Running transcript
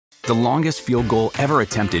The longest field goal ever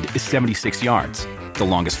attempted is 76 yards. The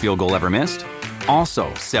longest field goal ever missed?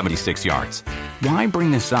 Also 76 yards. Why bring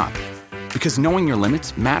this up? Because knowing your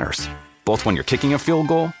limits matters, both when you're kicking a field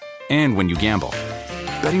goal and when you gamble.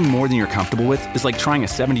 Betting more than you're comfortable with is like trying a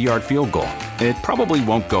 70-yard field goal. It probably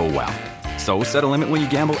won't go well. So set a limit when you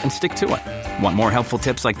gamble and stick to it. Want more helpful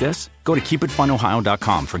tips like this? Go to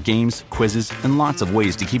keepitfunohio.com for games, quizzes, and lots of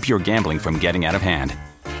ways to keep your gambling from getting out of hand.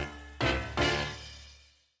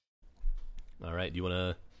 All right, you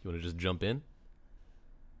wanna just jump in?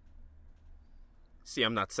 See,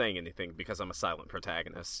 I'm not saying anything because I'm a silent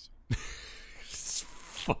protagonist.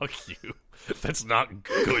 Fuck you. That's not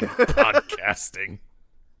good podcasting.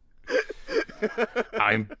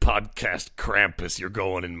 I'm Podcast Krampus. You're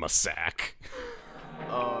going in my sack.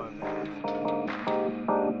 Oh, no.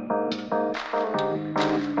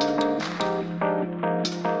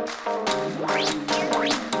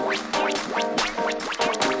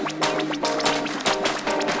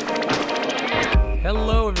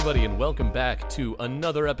 Hello, everybody, and welcome back to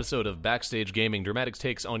another episode of Backstage Gaming, Dramatics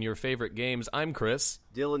takes on your favorite games. I'm Chris.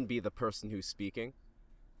 Dylan be the person who's speaking.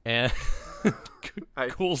 And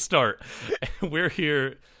cool start. We're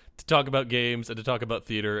here to talk about games and to talk about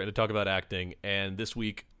theater and to talk about acting. And this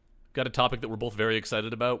week, got a topic that we're both very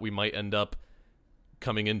excited about. We might end up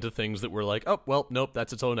coming into things that we're like, oh, well, nope,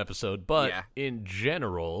 that's its own episode. But in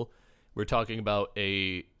general, we're talking about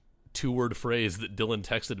a two-word phrase that Dylan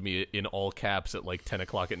texted me in all caps at like 10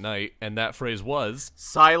 o'clock at night. And that phrase was...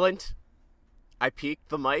 Silent. I peeked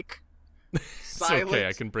the mic. It's okay,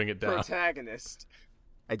 I can bring it down. Protagonist.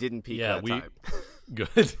 I didn't peek that time.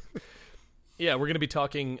 Good. Yeah, we're going to be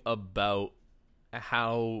talking about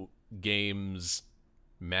how games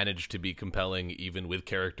manage to be compelling even with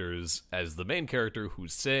characters as the main character who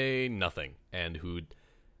say nothing and who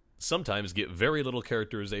sometimes get very little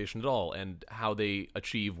characterization at all, and how they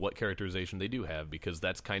achieve what characterization they do have, because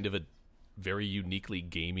that's kind of a very uniquely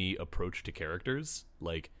gamey approach to characters.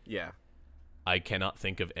 Like, yeah, I cannot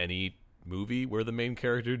think of any movie where the main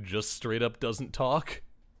character just straight up doesn't talk.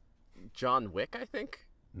 John Wick, I think?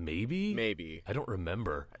 Maybe. I don't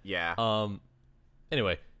remember. Yeah.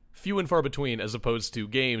 Anyway, few and far between as opposed to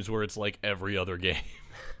games where it's like every other game.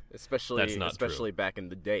 Especially back in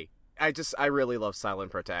the day. I really love silent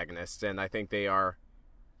protagonists, and I think they are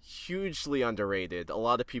hugely underrated. A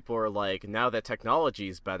lot of people are like, now that technology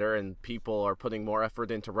is better and people are putting more effort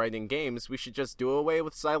into writing games, we should just do away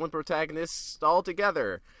with silent protagonists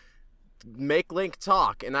altogether. Make Link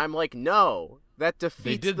talk. And I'm like, no, that defeats the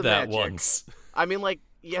magic. They did that once. I mean, like,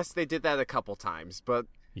 yes, they did that a couple times, but,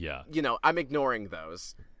 yeah, you know, I'm ignoring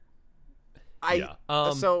those.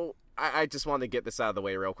 So I just want to get this out of the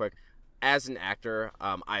way real quick. As an actor,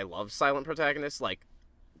 I love silent protagonists, like,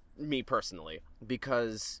 me personally,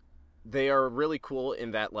 because they are really cool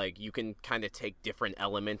in that, like, you can kind of take different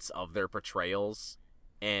elements of their portrayals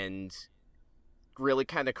and really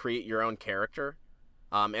kind of create your own character.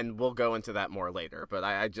 And we'll go into that more later, but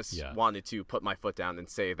I just wanted to put my foot down and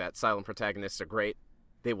say that silent protagonists are great.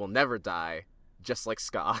 They will never die, just like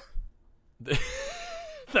ska.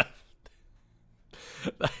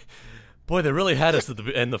 Boy, they really had us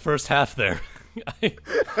in the first half there.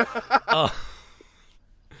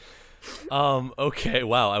 Okay,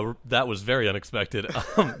 wow, that was very unexpected.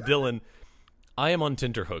 Dylan, I am on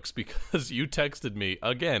tenterhooks because you texted me,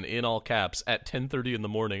 again, in all caps, at 10:30 in the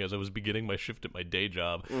morning as I was beginning my shift at my day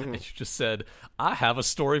job, and you just said, I have a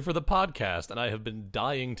story for the podcast, and I have been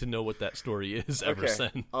dying to know what that story is ever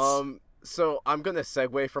since. So I'm going to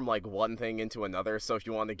segue from, like, one thing into another, so if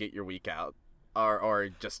you want to get your week out, or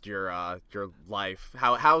just your life.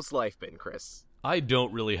 How's life been, Chris? I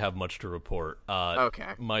don't really have much to report.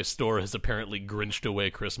 Okay. My store has apparently grinched away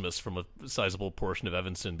Christmas from a sizable portion of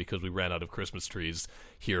Evanston because we ran out of Christmas trees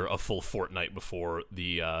here a full fortnight before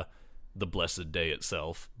the blessed day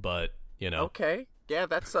itself. But, you know. Okay. Yeah,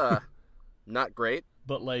 that's not great.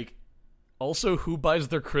 But, like, also, who buys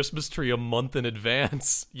their Christmas tree a month in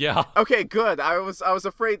advance? Yeah. Okay, good. I was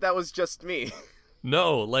afraid that was just me.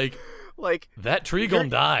 No, like that tree gonna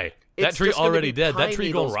die. That tree already dead. That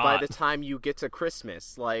tree gonna rot. By the time you get to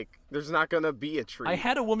Christmas, like, there's not gonna be a tree. I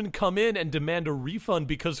had a woman come in and demand a refund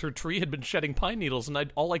because her tree had been shedding pine needles, and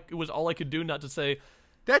it was all I could do not to say,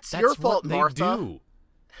 That's your fault, Martha. They do.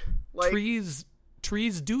 Like,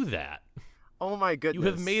 trees do that. Oh my goodness. You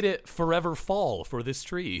have made it forever fall for this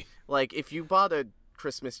tree. Like, if you bought a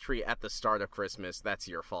Christmas tree at the start of Christmas, that's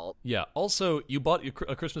your fault. Yeah. Also, you bought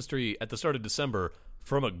a Christmas tree at the start of December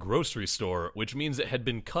from a grocery store, which means it had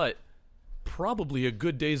been cut probably a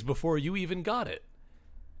good days before you even got it.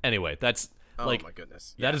 Anyway, that's Oh like, my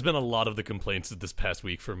goodness. That has been a lot of the complaints this past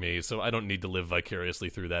week for me, so I don't need to live vicariously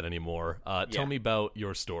through that anymore. Tell me about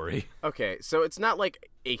your story. Okay, so it's not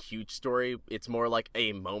like a huge story. It's more like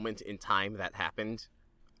a moment in time that happened.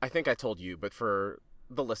 I think I told you, but for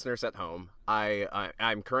the listeners at home,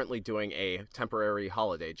 I'm currently doing a temporary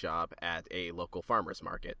holiday job at a local farmer's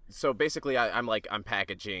market. So basically, I'm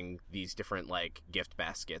packaging these different like gift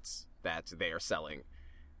baskets that they are selling.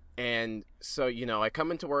 And so, I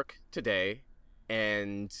come into work today,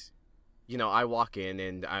 and I walk in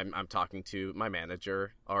and I'm talking to my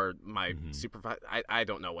manager or my supervisor. I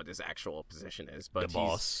don't know what his actual position is, but the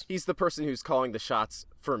boss. He's the person who's calling the shots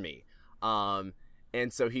for me. And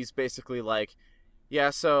so he's basically like, yeah,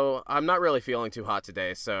 so I'm not really feeling too hot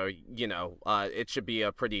today, so, it should be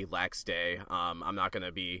a pretty lax day. I'm not going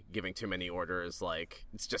to be giving too many orders, like,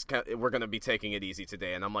 it's just, we're going to be taking it easy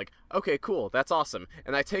today. And I'm like, okay, cool, that's awesome.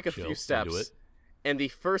 And I take a few steps, and the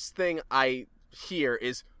first thing I hear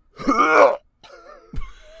is,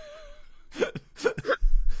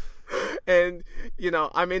 and,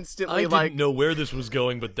 I'm instantly I didn't know where this was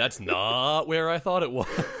going, but that's not where I thought it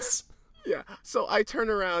was. Yeah, so I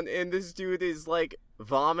turn around and this dude is like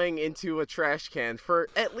vomiting into a trash can for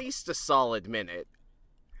at least a solid minute.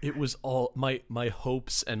 It was all my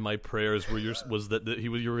hopes and my prayers were you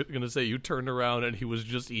were going to say you turned around and he was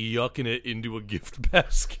just yucking it into a gift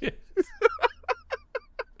basket.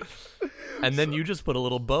 And then you just put a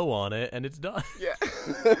little bow on it and it's done. Yeah.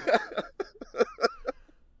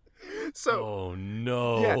 So oh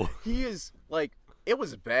no. Yeah, he is like, it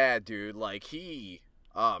was bad, dude. Like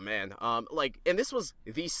oh man, and this was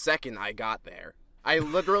the second I got there. I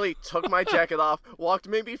literally took my jacket off, walked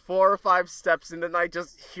maybe 4 or 5 steps, and then I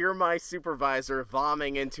just hear my supervisor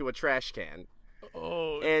vomiting into a trash can.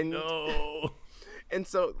 Oh, no. And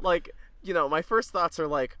so, my first thoughts are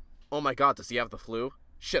like, oh my god, does he have the flu?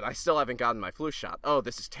 Shit, I still haven't gotten my flu shot. Oh,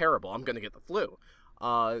 this is terrible. I'm gonna get the flu.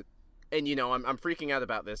 I'm freaking out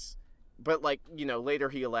about this. But, later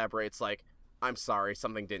he elaborates, like, I'm sorry,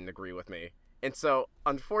 something didn't agree with me. And so,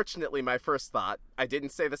 unfortunately, my first thought, I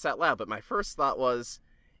didn't say this out loud, but my first thought was,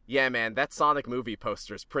 yeah, man, that Sonic movie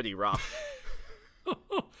poster's pretty rough.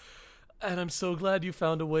 And I'm so glad you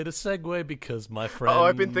found a way to segue because my friends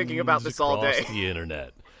I've been thinking about this all day. Across the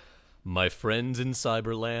internet. My friends in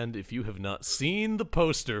Cyberland, if you have not seen the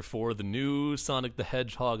poster for the new Sonic the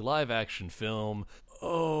Hedgehog live-action film,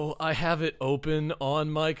 I have it open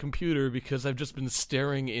on my computer because I've just been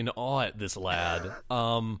staring in awe at this lad.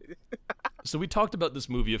 So we talked about this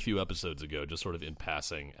movie a few episodes ago, just sort of in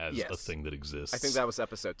passing as a thing that exists. I think that was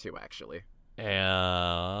episode 2, actually.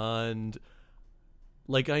 And,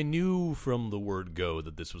 I knew from the word go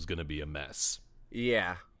that this was going to be a mess.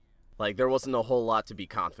 Yeah. There wasn't a whole lot to be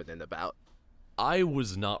confident about. I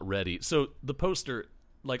was not ready. So the poster,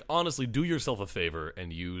 honestly, do yourself a favor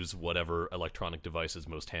and use whatever electronic device is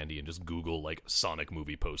most handy and just Google, Sonic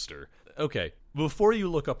movie poster. Okay, before you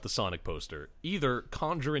look up the Sonic poster, either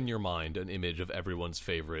conjure in your mind an image of everyone's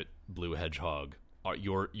favorite blue hedgehog,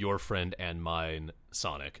 your friend and mine,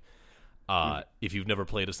 Sonic. If you've never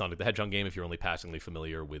played a Sonic the Hedgehog game, if you're only passingly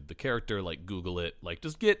familiar with the character, Google it.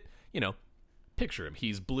 Just get, picture him.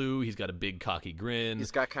 He's blue. He's got a big cocky grin. He's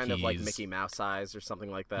got kind of Mickey Mouse eyes or something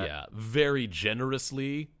like that. Yeah, very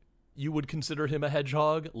generously, you would consider him a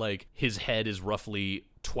hedgehog. His head is roughly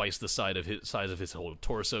twice the size of his whole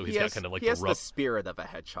torso. He has the spirit of a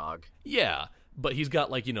hedgehog. Yeah, but he's got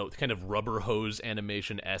kind of rubber hose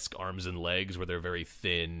animation-esque arms and legs where they're very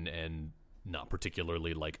thin and not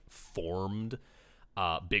particularly formed.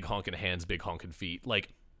 Big honking hands, big honking feet.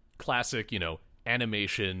 Classic,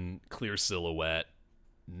 animation, clear silhouette,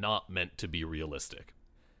 not meant to be realistic.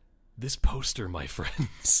 This poster, my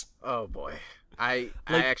friends. Oh boy. I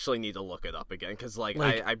actually need to look it up again because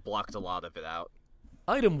I blocked a lot of it out.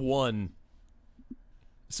 Item 1.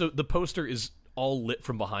 So the poster is all lit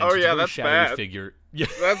from behind. Oh yeah, that's bad. Figure. Yeah,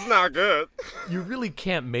 that's not good. You really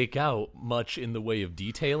can't make out much in the way of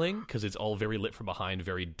detailing because it's all very lit from behind,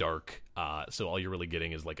 very dark. So all you're really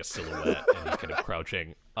getting is a silhouette and he's kind of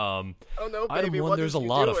crouching. Oh no, baby! Item 1, there's a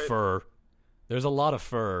lot of fur. There's a lot of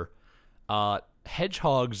fur.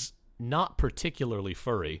 Hedgehogs, not particularly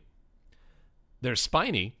furry. They're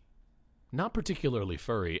spiny, not particularly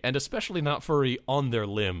furry, and especially not furry on their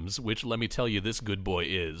limbs, which, let me tell you, this good boy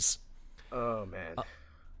is. Oh, man.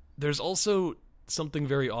 There's also something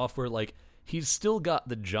very off where, he's still got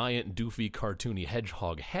the giant, doofy, cartoony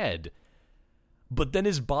hedgehog head, but then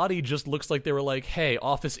his body just looks like they were like, hey,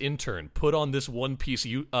 office intern, put on this one-piece,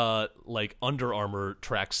 Under Armour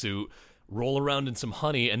tracksuit, roll around in some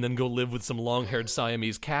honey, and then go live with some long-haired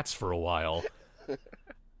Siamese cats for a while.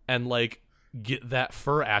 And, get that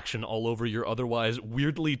fur action all over your otherwise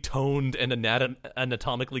weirdly toned and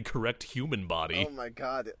anatomically correct human body. Oh my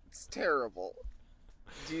god, it's terrible.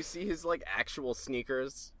 Do you see his, like, actual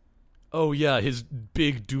sneakers? Oh yeah, his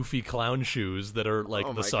big doofy clown shoes that are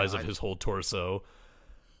like the size of his whole torso.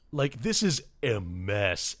 Like, this is a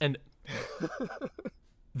mess. And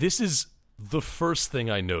this is the first thing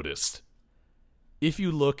I noticed. If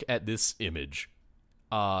you look at this image,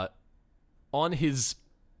 on his,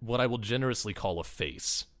 what I will generously call a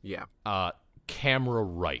face. Yeah. Camera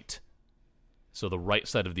right. So the right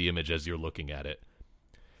side of the image as you're looking at it.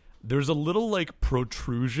 There's a little, like,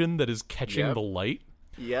 protrusion that is catching the light.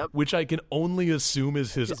 Yep. Which I can only assume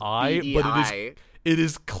is his eye, but it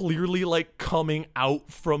is clearly, like, coming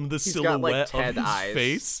out from the silhouette of his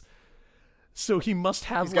face. So he must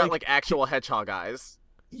have, He's got, like, actual hedgehog eyes.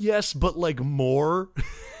 Yes, but, like, more.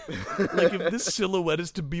 Like, if this silhouette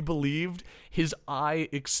is to be believed, his eye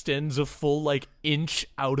extends a full, like, inch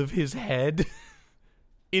out of his head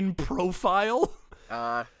in profile.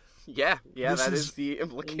 Yeah, that is the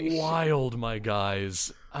implication. Wild, my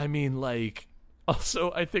guys. I mean, like...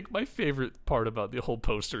 Also, I think my favorite part about the whole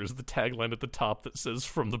poster is the tagline at the top that says,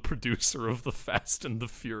 "From the producer of The Fast and the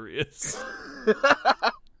Furious."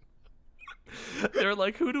 They're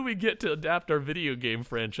like, who do we get to adapt our video game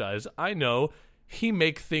franchise? I know. He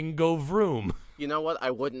make thing go vroom. You know what?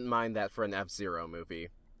 I wouldn't mind that for an F-Zero movie.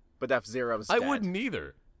 But F-Zero's dead. I wouldn't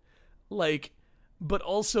either. Like, but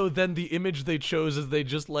also then the image they chose is they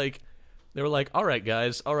just, like... They were like, all right,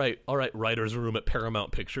 guys, all right, writer's room at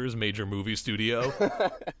Paramount Pictures, major movie studio.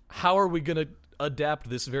 How are we going to adapt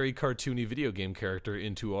this very cartoony video game character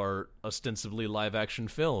into our ostensibly live-action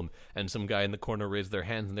film? And some guy in the corner raised their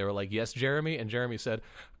hands, and they were like, yes, Jeremy? And Jeremy said,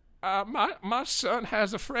 my son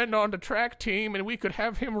has a friend on the track team, and we could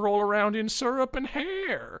have him roll around in syrup and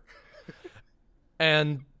hair.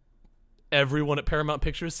 And everyone at Paramount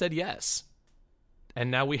Pictures said yes. And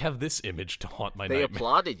now we have this image to haunt my nightmares. They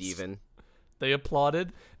applauded, even. They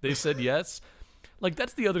applauded. They said yes. Like,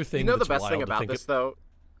 that's the other thing. You know the best thing about this, though?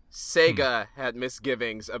 Sega had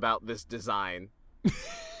misgivings about this design.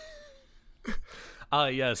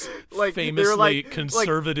 Yes. Like, famously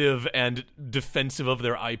conservative and defensive of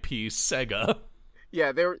their IP, Sega.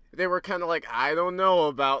 Yeah, they were kind of like, I don't know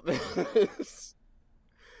about this.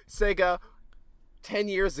 Sega, 10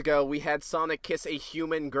 years ago, we had Sonic kiss a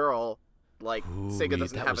human girl. Like, Sega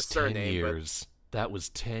doesn't have a surname. Years. That was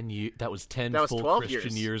 10 years. That was 10 that was full 12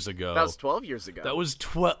 Christian years ago. That was 12 years ago. That was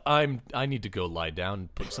 12. I need to go lie down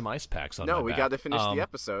and put some ice packs on my back. No, we got to finish the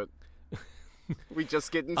episode. We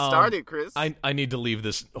just getting started, Chris. I need to leave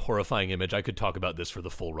this horrifying image. I could talk about this for the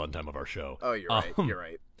full runtime of our show. Oh, you're right. You're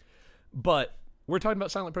right. But we're talking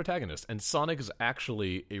about silent protagonists, and Sonic is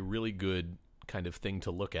actually a really good kind of thing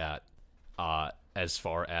to look at as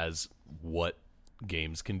far as what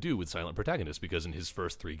games can do with silent protagonists, because in his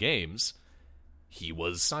first 3 games, he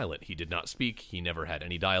was silent. He did not speak. He never had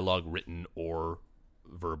any dialogue, written or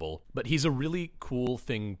verbal. But he's a really cool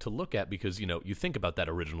thing to look at because, you know, you think about that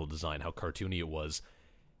original design, how cartoony it was.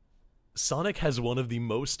 Sonic has one of the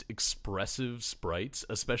most expressive sprites,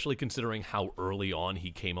 especially considering how early on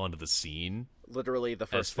he came onto the scene. Literally, the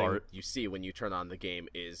first thing you see when you turn on the game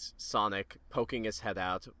is Sonic poking his head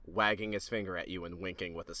out, wagging his finger at you, and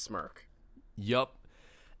winking with a smirk. Yup.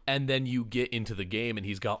 And then you get into the game, and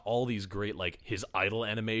he's got all these great, like, his idle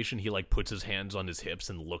animation. He, like, puts his hands on his hips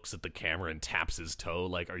and looks at the camera and taps his toe.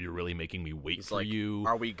 Like, are you really making me wait for you?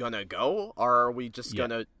 Are we gonna go? Or are we just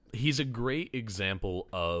gonna... He's a great example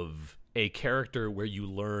of a character where you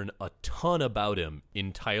learn a ton about him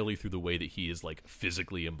entirely through the way that he is, like,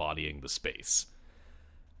 physically embodying the space.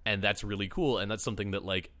 And that's really cool, and that's something that,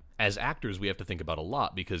 like, as actors, we have to think about a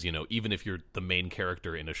lot because, you know, even if you're the main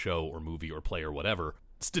character in a show or movie or play or whatever,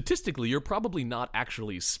 statistically, you're probably not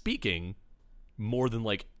actually speaking more than,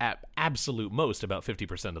 like, at absolute most about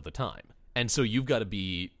 50% of the time. And so you've got to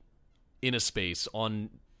be in a space, on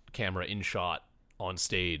camera, in shot, on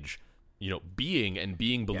stage, you know,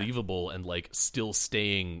 being believable and, like, still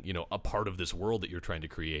staying, you know, a part of this world that you're trying to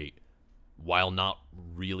create while not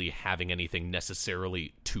really having anything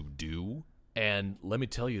necessarily to do. And let me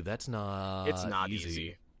tell you, that's not It's not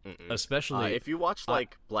easy. Especially if you watch,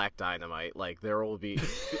 like, Black Dynamite, like, there will be...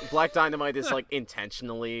 Black Dynamite is, like,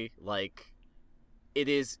 intentionally, like... It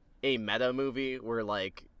is a meta movie where,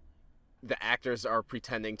 like, the actors are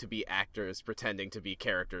pretending to be actors, pretending to be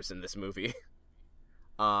characters in this movie.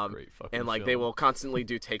 Great fucking and, like, film. they will constantly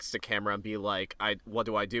do takes to camera and be like, what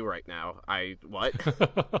do I do right now? What?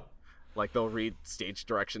 Like, they'll read stage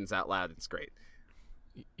directions out loud. It's great.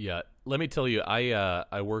 Yeah, let me tell you,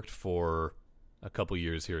 I worked for a couple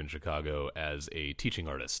years here in Chicago as a teaching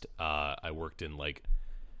artist. I worked in like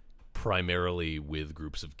primarily with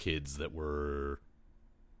groups of kids that were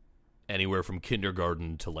anywhere from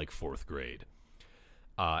kindergarten to like 4th grade.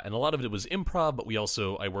 And a lot of it was improv, but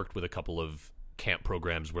I worked with a couple of camp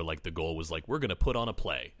programs where like the goal was like, we're going to put on a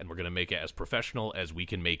play and we're going to make it as professional as we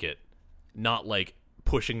can make it. Not like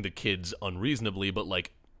pushing the kids unreasonably, but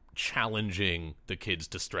like challenging the kids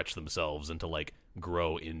to stretch themselves and to like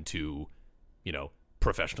grow into,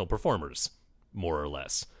 professional performers, more or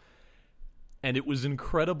less. And it was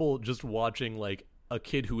incredible just watching like a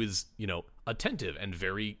kid who is, attentive and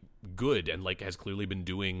very good and like has clearly been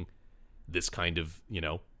doing this kind of,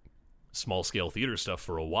 small scale theater stuff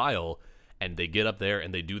for a while, and they get up there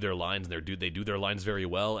and they do their lines and they do their lines very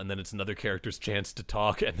well, and then it's another character's chance to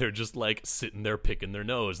talk and they're just like sitting there picking their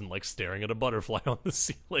nose and like staring at a butterfly on the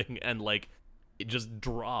ceiling and like it just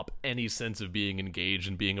drop any sense of being engaged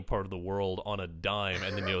and being a part of the world on a dime,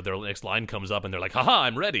 and then their next line comes up and they're like, haha,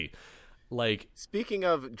 I'm ready. Like, speaking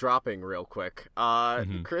of dropping real quick,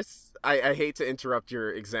 Chris, I hate to interrupt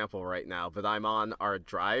your example right now, but I'm on our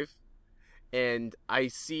drive and I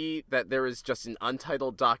see that there is just an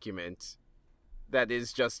untitled document that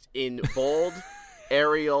is just in bold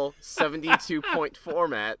Arial 72-point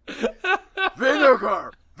format.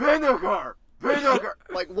 Vinegar!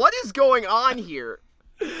 Like, what is going on here?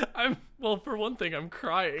 For one thing, I'm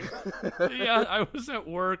crying. Yeah, I was at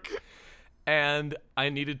work and I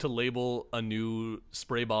needed to label a new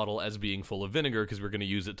spray bottle as being full of vinegar because we're going to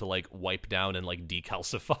use it to like wipe down and like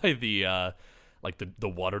decalcify the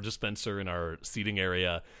water dispenser in our seating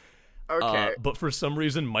area. Okay. But for some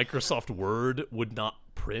reason, Microsoft Word would not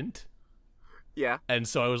print. Yeah. And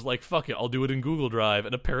so I was like, fuck it, I'll do it in Google Drive.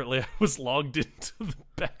 And apparently I was logged into the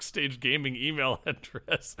Backstage Gaming email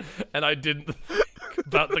address, and I didn't think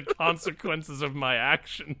about the consequences of my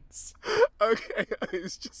actions. Okay, I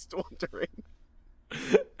was just wondering.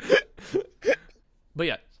 But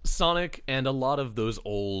yeah, Sonic and a lot of those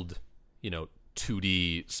old,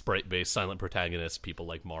 2D sprite-based silent protagonists, people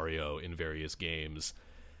like Mario in various games,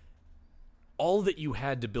 all that you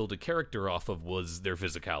had to build a character off of was their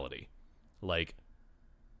physicality. Like,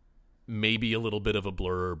 maybe a little bit of a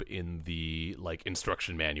blurb in the, like,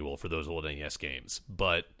 instruction manual for those old NES games.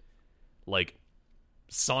 But, like,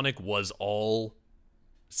 Sonic was all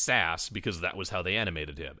sass because that was how they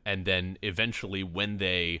animated him. And then eventually when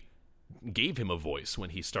they gave him a voice, when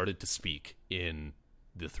he started to speak in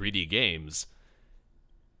the 3D games,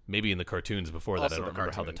 maybe in the cartoons before that, I don't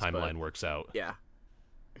remember how the timeline works out. Yeah.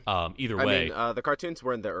 Either way, the cartoons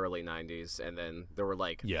were in the early 90s, and then there were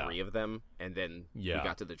like 3 of them, and then we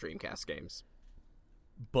got to the Dreamcast games.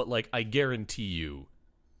 But like, I guarantee you,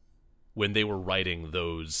 when they were writing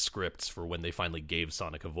those scripts for when they finally gave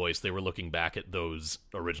Sonic a voice, they were looking back at those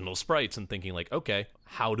original sprites and thinking like, okay,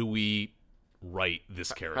 how do we write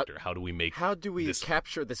this character? How do we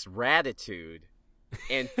capture this ratitude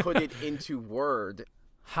and put it into Word?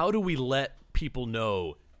 How do we let people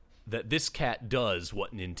know that this cat does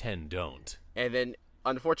what Nintendo don't? And then,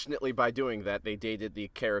 unfortunately, by doing that, they dated the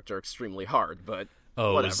character extremely hard, but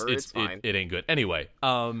whatever, it's fine. It ain't good. Anyway,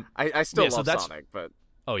 I still love Sonic, but...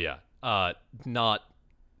 Oh, yeah. Not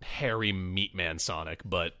hairy meat man Sonic,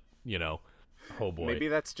 but, oh boy. Maybe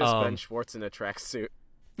that's just Ben Schwartz in a tracksuit.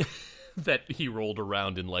 That he rolled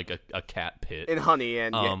around in, like, a cat pit. In honey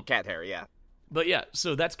and cat hair, yeah. But yeah,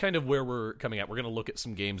 so that's kind of where we're coming at. We're going to look at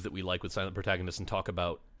some games that we like with silent protagonists and talk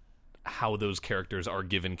about how those characters are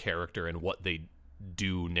given character and what they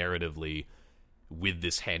do narratively with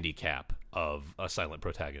this handicap of a silent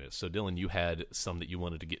protagonist. So Dylan, you had some that you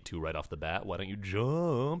wanted to get to right off the bat. Why don't you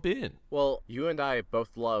jump in? Well, you and I both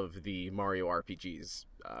love the Mario RPGs.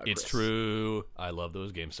 It's true. I love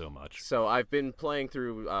those games so much. So I've been playing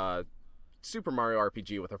through Super Mario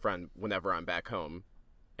RPG with a friend whenever I'm back home,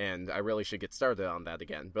 and I really should get started on that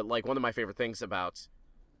again. But like, one of my favorite things about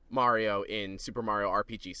Mario in Super Mario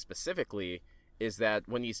RPG specifically is that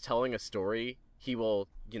when he's telling a story, he will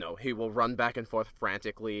run back and forth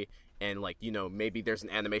frantically, and like, maybe there's an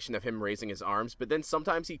animation of him raising his arms, but then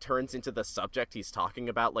sometimes he turns into the subject he's talking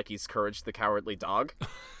about, like he's Courage the Cowardly Dog.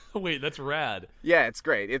 Wait, that's rad. Yeah, it's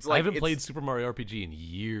great. It's like, I haven't played Super Mario RPG in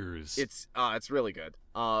years. It's really good.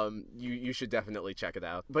 You should definitely check it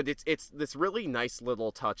out. But it's this really nice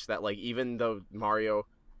little touch that, like, even though Mario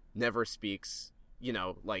never speaks,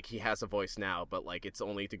 like, he has a voice now, but like, it's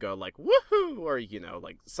only to go like woohoo, or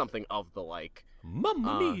like something of the like.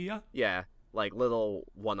 Mamma mia. Yeah, like little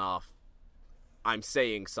one-off. I'm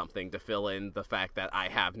saying something to fill in the fact that I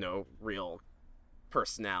have no real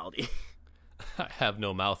personality. I have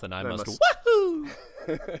no mouth and I must woohoo.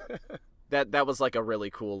 That was like a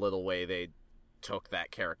really cool little way they took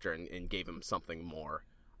that character and gave him something more.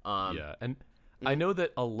 Yeah, and I know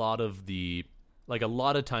that a lot of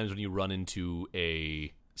times when you run into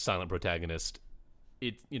a silent protagonist,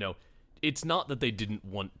 it's not that they didn't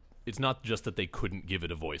want. It's not just that they couldn't give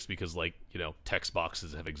it a voice, because text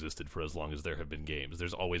boxes have existed for as long as there have been games.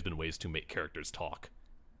 There's always been ways to make characters talk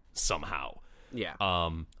somehow. Yeah.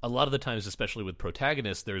 A lot of the times, especially with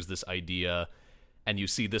protagonists, there's this idea, and you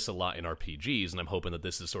see this a lot in RPGs, and I'm hoping that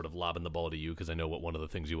this is sort of lobbing the ball to you because I know what one of the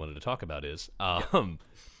things you wanted to talk about is.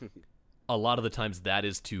 A lot of the times that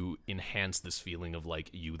is to enhance this feeling of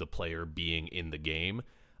you, the player, being in the game.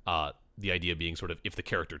 The idea being sort of if the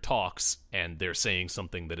character talks and they're saying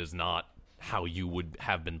something that is not how you would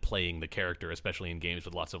have been playing the character, especially in games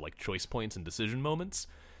with lots of choice points and decision moments,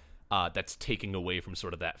 that's taking away from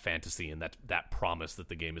sort of that fantasy and that promise that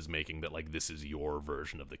the game is making that this is your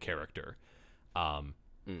version of the character.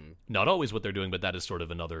 Not always what they're doing, but that is sort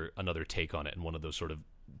of another take on it, and one of those sort of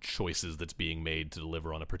choices that's being made to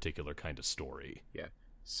deliver on a particular kind of story. Yeah.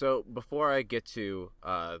 So before I get to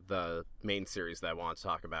the main series that I want to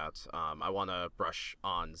talk about, I want to brush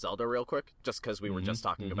on Zelda real quick, just because we were just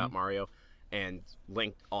talking about Mario, and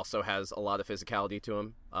Link also has a lot of physicality to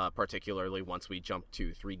him, particularly once we jump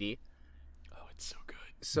to 3D. Oh, it's so good.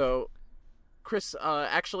 So, Chris,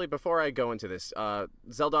 actually, before I go into this,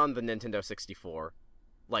 Zelda on the Nintendo 64,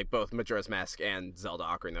 both Majora's Mask and Zelda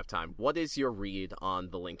Ocarina of Time, what is your read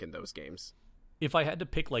on the Link in those games? If I had to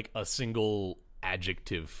pick a single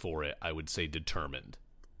adjective for it, I would say determined.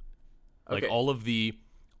 Okay. All of the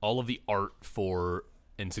art for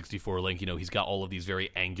N64 Link, he's got all of these very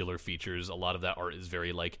angular features. A lot of that art is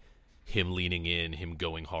very him leaning in, him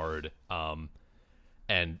going hard,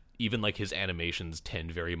 and even his animations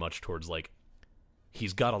tend very much towards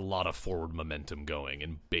he's got a lot of forward momentum going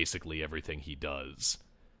in basically everything he does.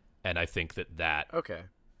 And I think that okay,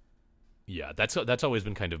 yeah, that's always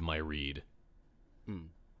been kind of my read.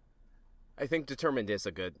 I think determined is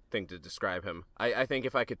a good thing to describe him. I think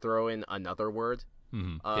if I could throw in another word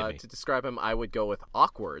to describe him, I would go with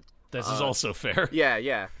awkward. This is also fair.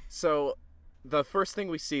 Yeah. So the first thing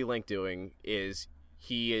we see Link doing is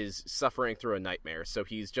he is suffering through a nightmare, so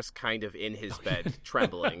he's just kind of in his bed,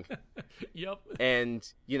 trembling. Yep.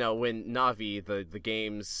 And, when Navi, the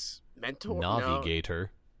game's mentor...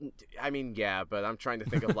 Navigator. No, I mean, yeah, but I'm trying to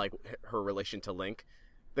think of, her relation to Link.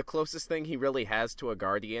 The closest thing he really has to a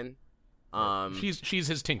guardian... she's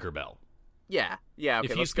his Tinkerbell. Yeah, okay,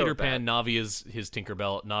 if he's Peter Pan, Navi is his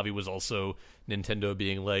Tinkerbell. Navi was also Nintendo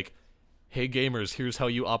being hey gamers, here's how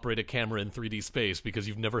you operate a camera in 3D space because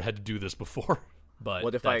you've never had to do this before. But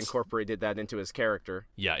what if I incorporated that into his character?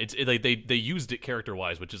 Yeah, they used it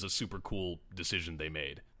character-wise, which is a super cool decision they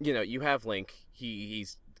made. You have Link.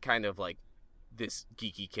 He's kind of this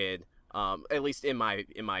geeky kid, at least in my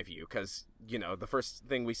view, because the first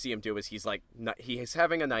thing we see him do is he's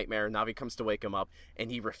having a nightmare. Navi comes to wake him up,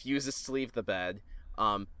 and he refuses to leave the bed.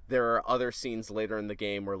 There are other scenes later in the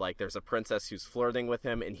game where there's a princess who's flirting with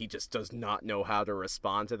him, and he just does not know how to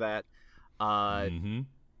respond to that.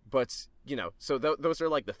 But so those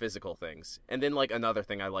are the physical things, and then another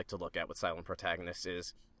thing I like to look at with silent protagonists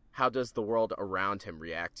is how does the world around him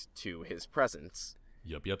react to his presence.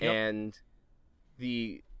 Yep. And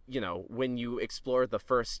when you explore the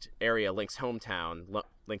first area, Link's hometown,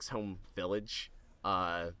 Link's home village,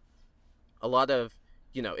 a lot of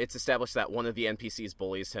it's established that one of the NPCs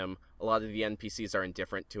bullies him. A lot of the NPCs are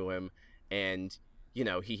indifferent to him, and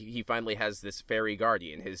he finally has this fairy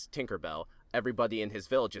guardian, his Tinkerbell. Everybody in his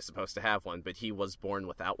village is supposed to have one, but he was born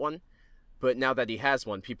without one. But now that he has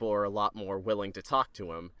one, people are a lot more willing to talk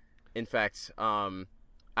to him. In fact,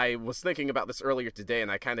 I was thinking about this earlier today,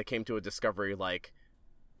 and I kind of came to a discovery,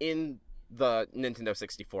 in the Nintendo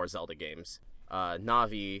 64 Zelda games,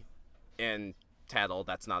 Navi and Tattle,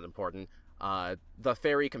 that's not important, the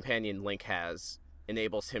fairy companion Link has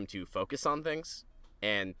enables him to focus on things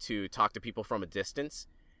and to talk to people from a distance.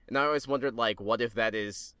 And I always wondered, what if that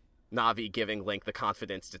is Navi giving Link the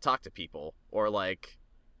confidence to talk to people, or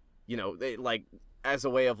as a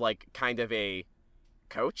way of kind of a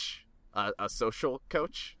coach, a social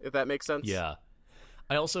coach, if that makes sense. Yeah.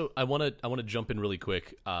 I want to jump in really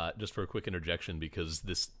quick, just for a quick interjection, because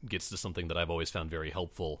this gets to something that I've always found very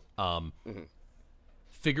helpful.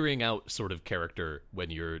 Figuring out sort of character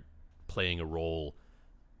when you're playing a role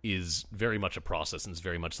is very much a process, and it's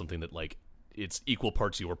very much something that it's equal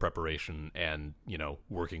parts your preparation and,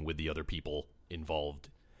 working with the other people involved.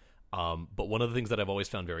 But one of the things that I've always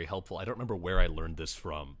found very helpful, I don't remember where I learned this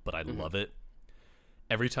from, but I love it.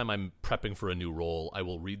 Every time I'm prepping for a new role, I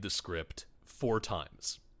will read the script 4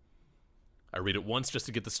 times. I read it once just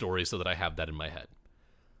to get the story so that I have that in my head.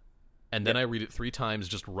 and then I read it 3 times,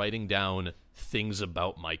 just writing down things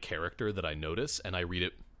about my character that I notice, and I read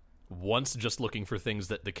it once just looking for things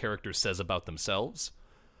that the character says about themselves,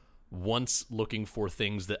 once looking for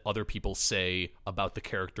things that other people say about the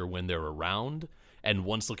character when they're around, and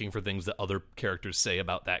once looking for things that other characters say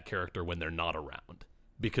about that character when they're not around.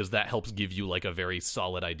 Because that helps give you, like, a very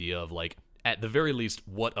solid idea of, like, at the very least,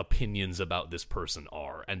 what opinions about this person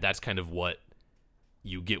are. And that's kind of what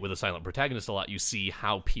you get with a silent protagonist a lot. You see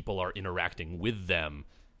how people are interacting with them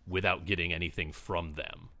without getting anything from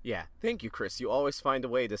them. Yeah, thank you, Chris. You always find a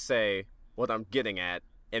way to say what I'm getting at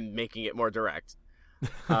and making it more direct.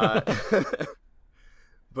 But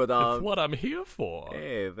It's what I'm here for.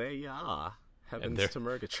 Hey, there you are. Heavens to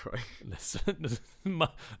Murgatroyd.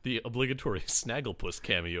 The obligatory Snagglepuss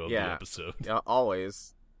cameo of the episode. Yeah,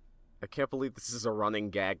 always. I can't believe this is a running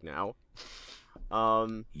gag now.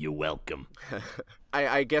 You're welcome.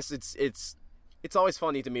 I guess it's always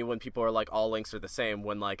funny to me when people are like, all links are the same,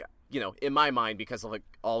 when, like, you know, in my mind, because of, like,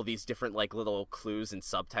 all these different, like, little clues and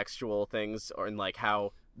subtextual things, or in, like,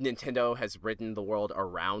 how Nintendo has written the world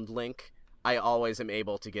around Link, I always am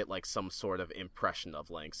able to get, like, some sort of impression of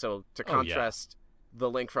Link. So to contrast the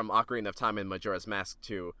Link from Ocarina of Time and Majora's Mask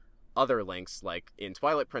to other Links, like in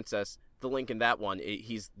Twilight Princess, the Link in that one,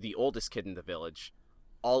 he's the oldest kid in the village.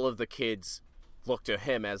 All of the kids look to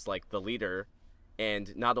him as, like, the leader,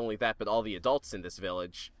 and not only that, but all the adults in this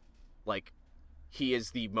village, like, he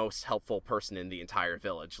is the most helpful person in the entire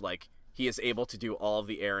village. Like, he is able to do all of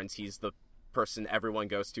the errands. He's the person everyone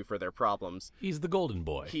goes to for their problems. He's the golden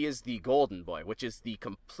boy. He is the golden boy, which is the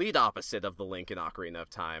complete opposite of the Link in Ocarina of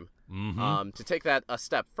Time. Mm-hmm. To take that a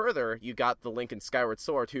step further, you got the Link in Skyward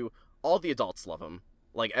Sword, who all the adults love him.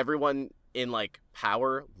 Like, everyone in, like,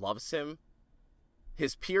 power loves him.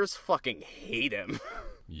 His peers fucking hate him.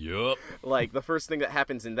 Yup. Like, the first thing that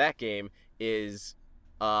happens in that game is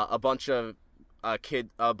a bunch of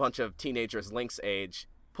teenagers Link's age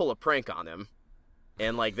pull a prank on him.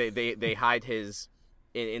 And, like, they hide his...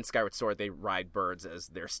 In Skyward Sword, they ride birds as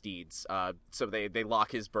their steeds. So they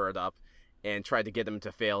lock his bird up and try to get him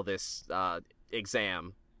to fail this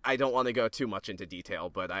exam. I don't want to go too much into detail,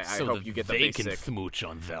 but I hope you get the basic... So they can smooch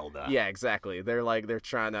on Zelda. Yeah, exactly. They're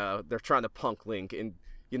trying to punk Link, and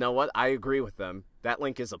you know what? I agree with them. That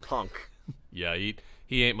Link is a punk. Yeah,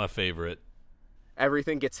 he ain't my favorite.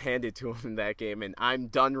 Everything gets handed to him in that game, and I'm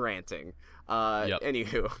done ranting.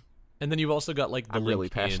 Anywho. And then you've also got, like, the I'm Link really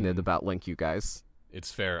passionate about Link, you guys.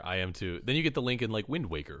 It's fair, I am too. Then you get the Link in, like, Wind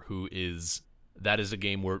Waker, that is a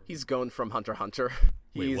game where... He's going from Hunter x Hunter.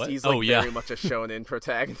 Wait, what? He's like very much a shonen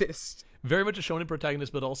protagonist. Very much a shonen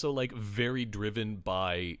protagonist, but also, like, very driven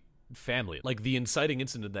by family. Like, the inciting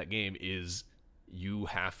incident in that game is you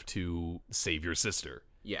have to save your sister.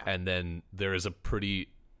 Yeah. And then there is a pretty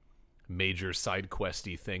major side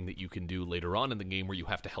questy thing that you can do later on in the game where you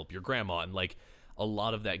have to help your grandma. And, like, a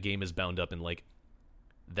lot of that game is bound up in, like,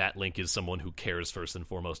 that Link is someone who cares first and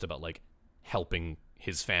foremost about, like, helping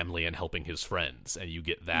his family and helping his friends. And you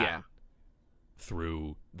get that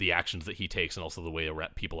through the actions that he takes and also the way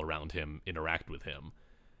people around him interact with him.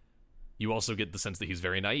 You also get the sense that he's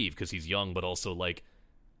very naive because he's young, but also, like,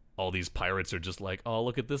 all these pirates are just like, oh,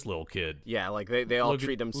 look at this little kid. Yeah, like, they all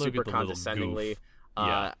treat him super condescendingly.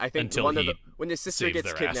 I think when his sister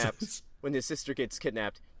gets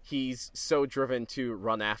kidnapped, he's so driven to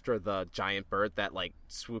run after the giant bird that, like,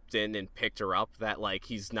 swooped in and picked her up that, like,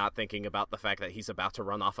 he's not thinking about the fact that he's about to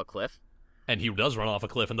run off a cliff. And he does run off a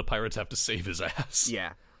cliff, and the pirates have to save his ass.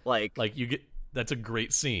 Yeah, like you get. That's a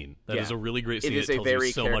great scene. That is a really great scene. It is tells a very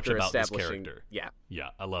you so much about this establishing character. Yeah,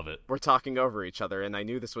 I love it. We're talking over each other, and I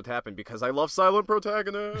knew this would happen because I love silent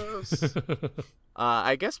protagonists.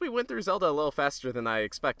 I guess we went through Zelda a little faster than I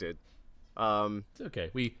expected. It's okay.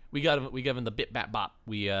 We got him the bit bat bop.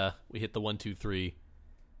 We hit the 1, 2, 3.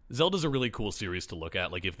 Zelda's a really cool series to look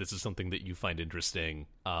at. Like, if this is something that you find interesting,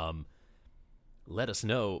 let us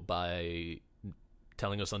know by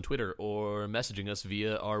telling us on Twitter or messaging us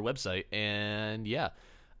via our website, and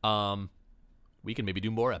we can maybe do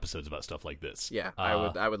more episodes about stuff like this. Yeah,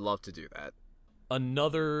 I would love to do that.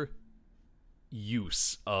 Another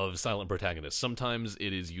use of silent protagonists. Sometimes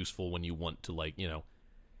it is useful when you want to, like,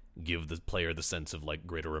 give the player the sense of, like,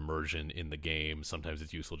 greater immersion in the game. Sometimes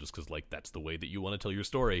it's useful just because, like, that's the way that you want to tell your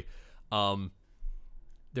story.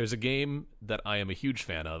 There's a game that I am a huge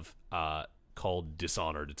fan of called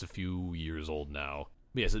Dishonored. It's a few years old now.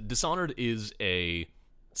 But yes, Dishonored is a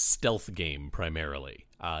stealth game primarily.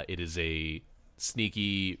 It is a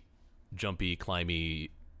sneaky, jumpy, climby,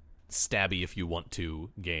 stabby if you want to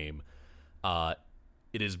game.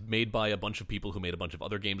 It is made by a bunch of people who made a bunch of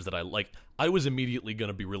other games that I like. I was immediately going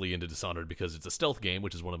to be really into Dishonored because it's a stealth game,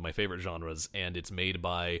 which is one of my favorite genres, and it's made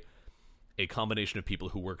by a combination of people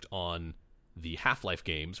who worked on the Half-Life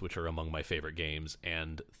games, which are among my favorite games,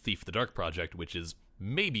 and Thief the Dark Project, which is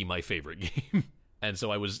maybe my favorite game. And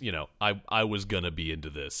so I was, I was going to be into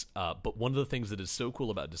this. But one of the things that is so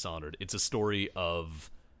cool about Dishonored, it's a story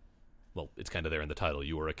of, well, it's kind of there in the title.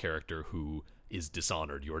 You are a character who is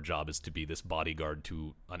dishonored. Your job is to be this bodyguard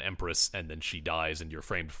to an empress, and then she dies and you're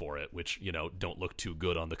framed for it, which, don't look too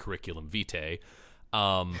good on the curriculum vitae.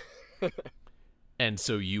 And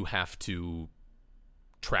so you have to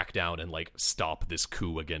track down and, stop this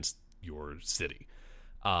coup against your city.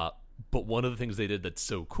 But one of the things they did that's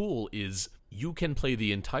so cool is you can play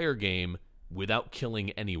the entire game without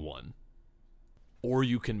killing anyone, or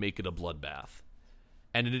you can make it a bloodbath.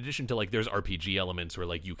 And in addition to, there's RPG elements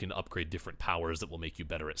where, you can upgrade different powers that will make you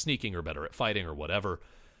better at sneaking or better at fighting or whatever.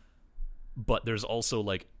 But there's also,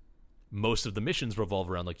 most of the missions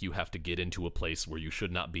revolve around, you have to get into a place where you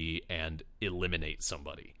should not be and eliminate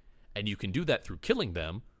somebody. And you can do that through killing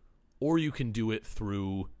them, or you can do it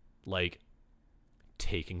through,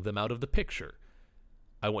 taking them out of the picture.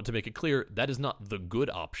 I want to make it clear, that is not the good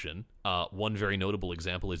option. One very notable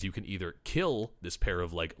example is you can either kill this pair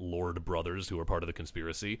of, Lord brothers who are part of the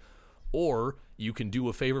conspiracy, or you can do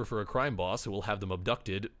a favor for a crime boss who will have them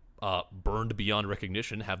abducted, burned beyond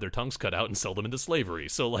recognition, have their tongues cut out, and sell them into slavery.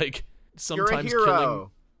 So, sometimes You're a hero.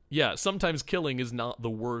 killing... Yeah, sometimes killing is not the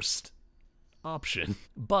worst option.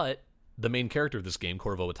 But the main character of this game,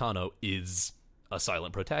 Corvo Attano, is a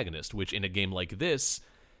silent protagonist, which in a game like this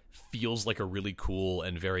feels like a really cool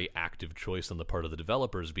and very active choice on the part of the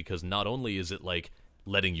developers, because not only is it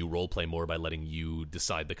letting you roleplay more by letting you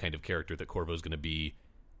decide the kind of character that Corvo is going to be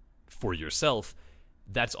for yourself,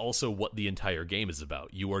 that's also what the entire game is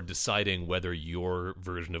about. You are deciding whether your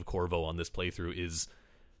version of Corvo on this playthrough is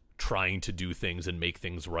trying to do things and make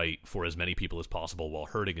things right for as many people as possible while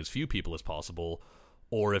hurting as few people as possible,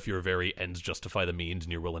 or if you're very ends justify the means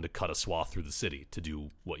and you're willing to cut a swath through the city to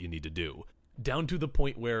do what you need to do. Down to the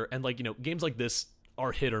point where, and games like this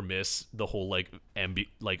are hit or miss. The whole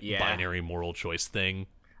binary moral choice thing.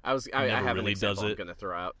 I have really an example I'm gonna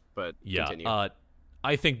throw out, but yeah, continue.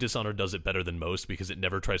 I think Dishonored does it better than most because it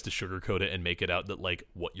never tries to sugarcoat it and make it out that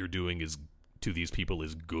what you're doing is to these people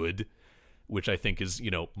is good, which I think is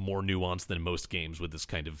more nuanced than most games with this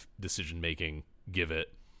kind of decision making give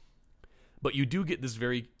it. But you do get this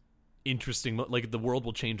very interesting, the world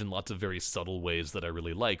will change in lots of very subtle ways that I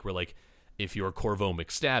really like. Where if you're Corvo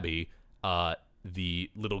McStabby, the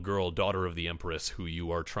little girl, daughter of the Empress, who you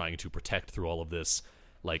are trying to protect through all of this,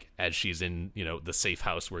 as she's in, the safe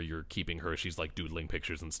house where you're keeping her, she's, doodling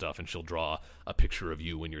pictures and stuff, and she'll draw a picture of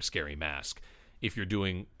you in your scary mask. If you're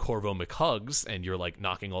doing Corvo McHugs, and you're,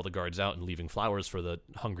 knocking all the guards out and leaving flowers for the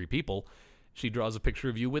hungry people, she draws a picture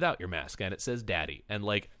of you without your mask, and it says Daddy. And,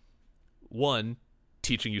 one,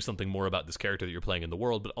 teaching you something more about this character that you're playing in the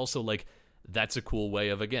world, but also, that's a cool way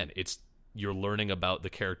of, again, you're learning about the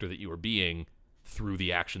character that you are being through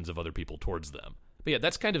the actions of other people towards them. But yeah,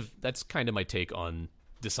 that's kind of my take on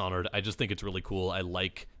Dishonored. I just think it's really cool. I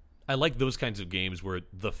like those kinds of games where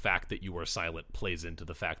the fact that you are silent plays into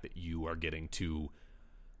the fact that you are getting to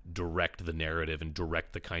direct the narrative and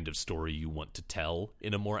direct the kind of story you want to tell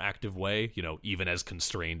in a more active way, even as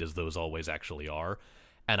constrained as those always actually are.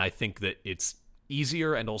 And I think that it's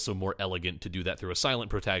easier and also more elegant to do that through a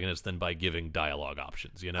silent protagonist than by giving dialogue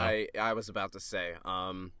options, I was about to say,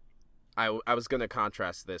 I was going to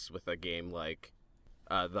contrast this with a game like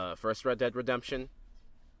the first Red Dead Redemption,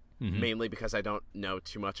 mainly because I don't know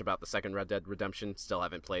too much about the second Red Dead Redemption, still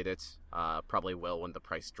haven't played it, probably will when the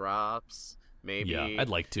price drops, maybe. Yeah, I'd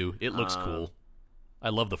like to. It looks cool. I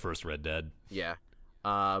love the first Red Dead. Yeah.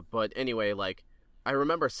 But anyway, I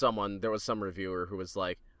remember there was some reviewer who was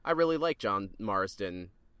like, I really like John Marsden.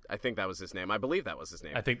 I think that was his name. I believe that was his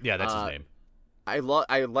name. I think, yeah, that's his name. I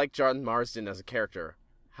like John Marsden as a character.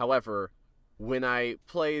 However, when I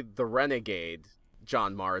play the Renegade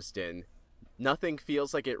John Marsden, nothing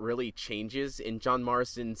feels like it really changes, and John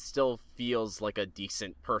Marsden still feels like a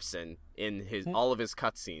decent person in all of his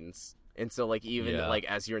cutscenes. And so, even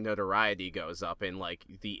as your notoriety goes up and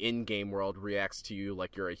the in-game world reacts to you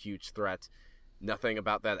like you're a huge threat, nothing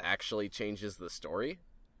about that actually changes the story.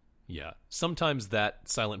 Yeah. Sometimes that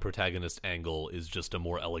silent protagonist angle is just a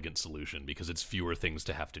more elegant solution because it's fewer things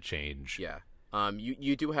to have to change. Yeah.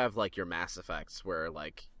 You do have your Mass Effects where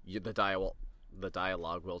the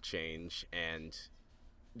dialogue will change, and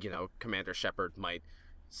Commander Shepard might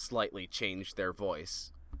slightly change their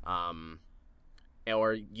voice.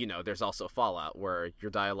 Or, you know, there's also Fallout, where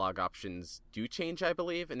your dialogue options do change, I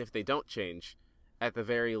believe, and if they don't change, at the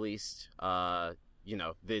very least, you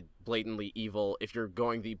know, the blatantly evil, if you're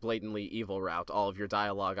going the blatantly evil route, all of your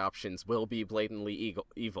dialogue options will be blatantly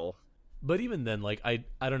evil. But even then, like, I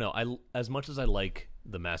don't know, as much as I like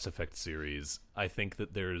the Mass Effect series, I think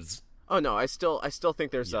that there's... Oh, no, I still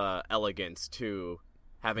think there's elegance to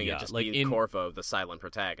having it just be Corvo, the silent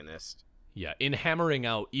protagonist. Yeah, in hammering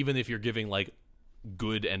out, even if you're giving, like,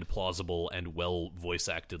 good and plausible and well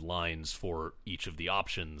voice-acted lines for each of the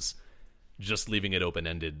options, just leaving it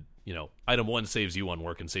open-ended, you know, item 1 saves you on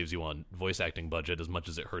work and saves you on voice acting budget, as much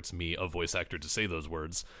as it hurts me, a voice actor, to say those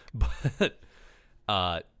words. But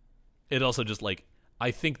it also just, like,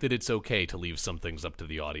 I think that it's okay to leave some things up to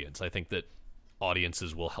the audience. I think that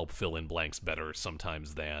audiences will help fill in blanks better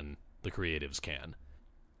sometimes than the creatives can.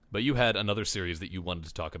 But you had another series that you wanted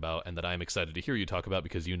to talk about, and that I'm excited to hear you talk about,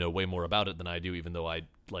 because you know way more about it than I do, even though I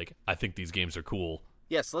think these games are cool.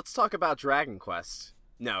 Yes, let's talk about Dragon Quest.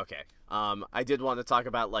 No, okay. I did want to talk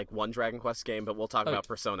about, like, one Dragon Quest game, but we'll talk about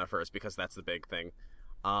Persona first, because that's the big thing.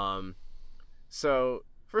 So,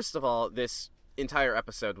 first of all, this entire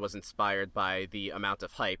episode was inspired by the amount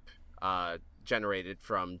of hype generated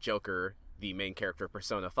from Joker, the main character of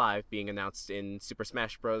Persona 5, being announced in Super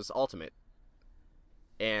Smash Bros. Ultimate.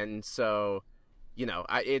 And so, you know,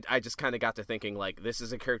 I just kind of got to thinking, like, this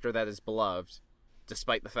is a character that is beloved,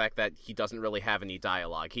 despite the fact that he doesn't really have any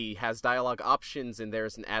dialogue. He has dialogue options, and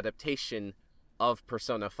there's an adaptation of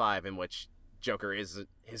Persona 5 in which Joker is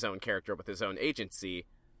his own character with his own agency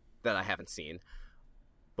that I haven't seen.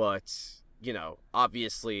 But, you know,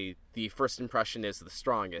 obviously the first impression is the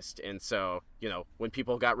strongest, and so, you know, when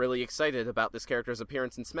people got really excited about this character's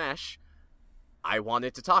appearance in Smash, I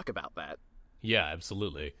wanted to talk about that. Yeah,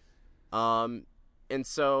 absolutely. And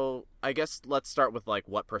so I guess let's start with, like,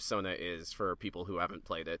 what Persona is for people who haven't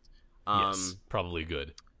played it. Yes, probably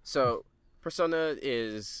good. So Persona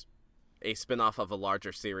is a spin-off of a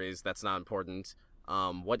larger series. That's not important.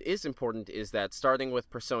 What is important is that starting with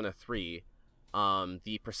Persona 3,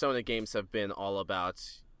 the Persona games have been all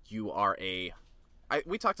about you are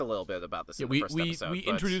we talked a little bit about this in the first episode. We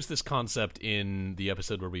introduced this concept in the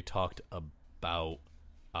episode where we talked about...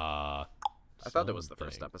 I thought it was the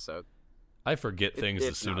first episode. I forget things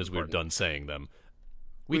as soon as we're done saying them.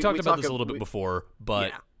 We talked about this a little bit before,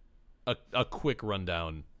 but a quick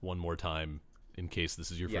rundown one more time in case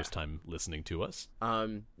this is your first time listening to us.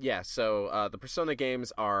 So the Persona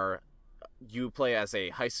games are, you play as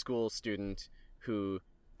a high school student who,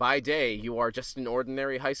 by day, you are just an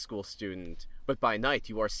ordinary high school student, but by night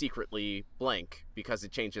you are secretly blank, because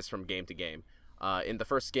it changes from game to game. In the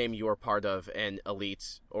first game, you are part of an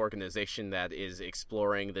elite organization that is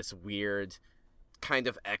exploring this weird, kind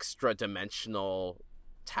of extra-dimensional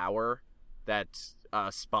tower that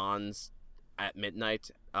spawns at midnight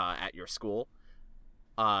at your school.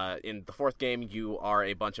 In the fourth game, you are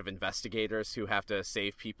a bunch of investigators who have to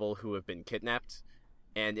save people who have been kidnapped.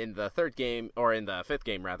 And in the fifth game,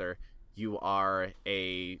 you are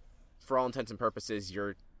for all intents and purposes,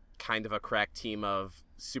 you're kind of a crack team of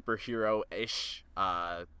superhero-ish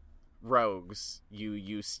rogues.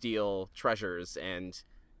 You steal treasures and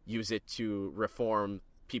use it to reform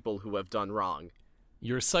people who have done wrong.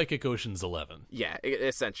 You're Psychic Ocean's 11. Yeah,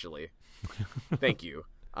 essentially. Thank you.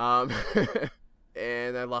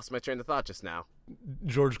 And I lost my train of thought just now.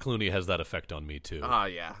 George Clooney has that effect on me, too. Oh,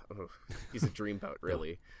 yeah. Ooh, he's a dreamboat,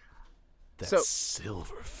 really. That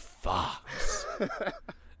silver fox.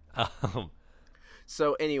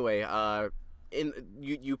 So anyway,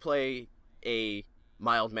 you play a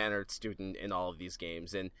mild-mannered student in all of these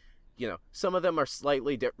games, and, you know, some of them are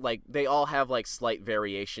slightly they all have, like, slight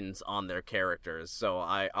variations on their characters. So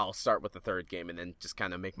I'll start with the third game and then just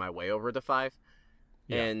kind of make my way over to 5.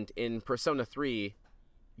 Yeah. And in Persona 3,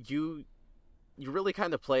 you really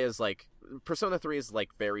kind of play as, like, Persona 3 is, like,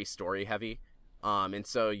 very story heavy, and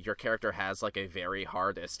so your character has, like, a very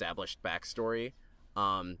hard established backstory.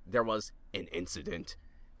 There was an incident,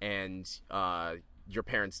 and your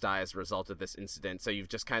parents die as a result of this incident, so you've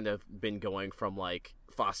just kind of been going from, like,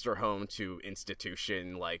 foster home to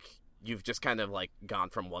institution, like, you've just kind of, like, gone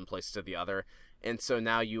from one place to the other, and so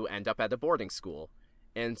now you end up at a boarding school.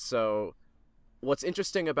 And so what's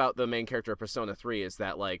interesting about the main character of Persona 3 is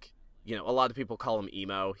that, like, you know, a lot of people call him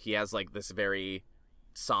emo. He has, like, this very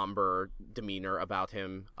somber demeanor about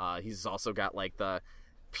him. He's also got, like, the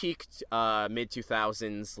peaked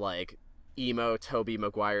mid-2000s, like, emo Tobey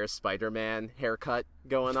Maguire Spider-Man haircut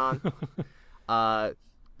going on.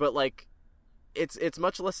 But, like, it's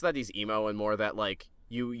much less that he's emo and more that, like,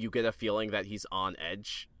 you get a feeling that he's on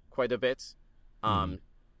edge quite a bit. And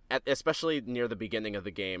especially near the beginning of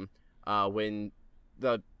the game, when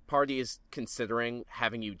the party is considering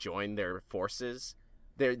having you join their forces,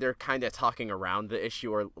 they're kind of talking around the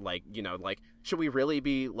issue, or like, like, should we really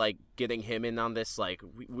be like getting him in on this? Like,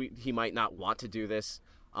 he might not want to do this.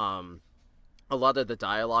 A lot of the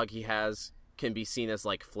dialogue he has can be seen as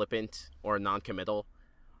like flippant or non-committal.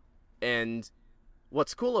 And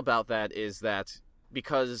what's cool about that is that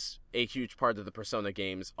because a huge part of the Persona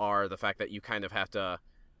games are the fact that you kind of have to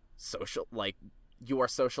you are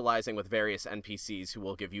socializing with various NPCs who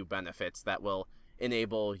will give you benefits that will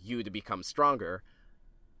enable you to become stronger.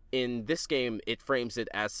 In this game, it frames it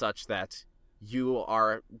as such that you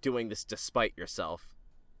are doing this despite yourself.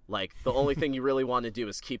 Like, the only thing you really want to do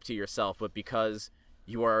is keep to yourself, but because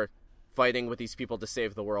you are fighting with these people to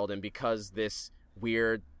save the world, and because this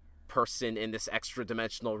weird person in this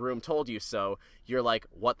extra-dimensional room told you so, you're like,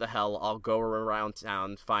 what the hell, I'll go around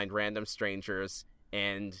town, find random strangers,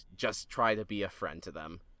 and just try to be a friend to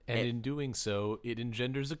them. And in doing so, it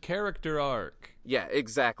engenders a character arc. Yeah,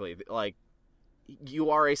 exactly. Like, you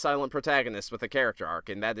are a silent protagonist with a character arc,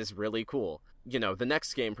 and that is really cool. The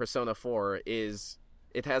next game, Persona 4,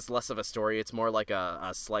 it has less of a story. It's more like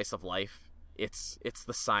a slice of life. It's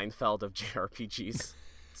the Seinfeld of JRPGs.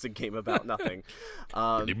 It's a game about nothing.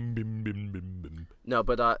 No,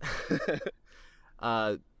 but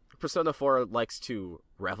Persona 4 likes to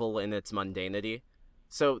revel in its mundanity.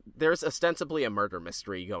 So there's ostensibly a murder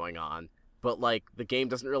mystery going on, but like the game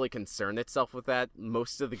doesn't really concern itself with that.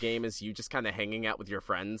 Most of the game is you just kind of hanging out with your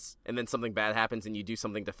friends, and then something bad happens and you do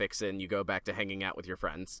something to fix it, and you go back to hanging out with your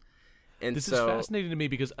friends. And this is fascinating to me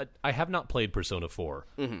because I have not played Persona 4,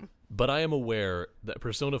 but I am aware that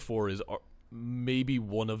Persona 4 is maybe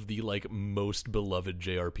one of the like most beloved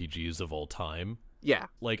JRPGs of all time. Yeah.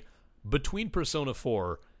 Like, between Persona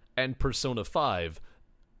 4 and Persona 5,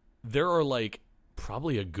 there are like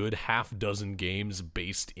probably a good half dozen games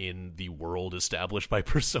based in the world established by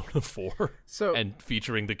Persona 4 and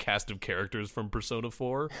featuring the cast of characters from Persona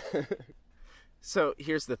 4. So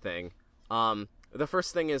here's the thing. The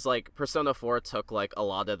first thing is, like, Persona 4 took, like, a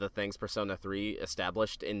lot of the things Persona 3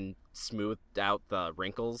 established and smoothed out the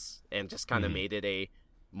wrinkles and just kind of made it a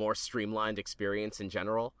more streamlined experience in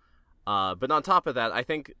general. But on top of that, I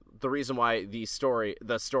think the reason why the story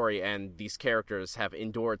and these characters have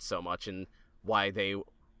endured so much and why they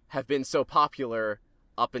have been so popular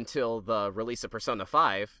up until the release of Persona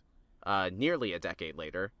 5, nearly a decade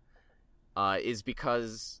later, is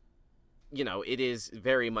because, it is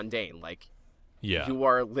very mundane. Like, yeah. You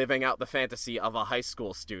are living out the fantasy of a high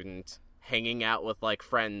school student, hanging out with, like,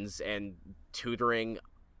 friends and tutoring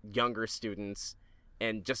younger students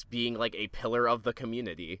and just being, like, a pillar of the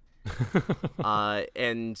community.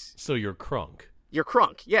 And so you're Crunk. You're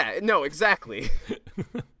Crunk. Yeah, no, exactly.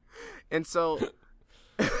 And so...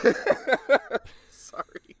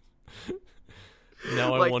 Sorry.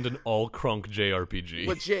 Now I want an all-Crunk JRPG.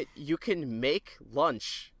 Legit, you can make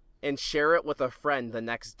lunch and share it with a friend the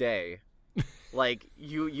next day. Like,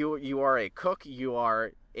 you are a cook, you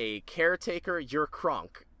are a caretaker, you're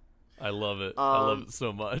Crunk. I love it. I love it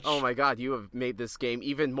so much. Oh my god, you have made this game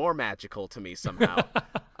even more magical to me somehow.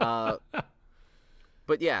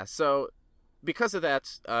 But yeah, so because of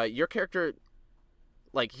that, your character,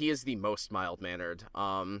 like, he is the most mild-mannered.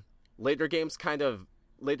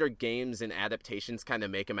 Later games and adaptations kind of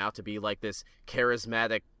make him out to be like this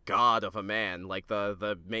charismatic god of a man. Like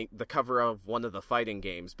the cover of one of the fighting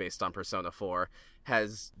games based on Persona 4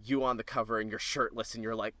 has you on the cover and you're shirtless and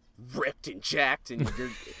you're like ripped and jacked, and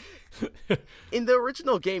you're in the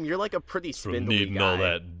original game you're like a pretty spindly from needing guy. All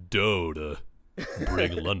that dough to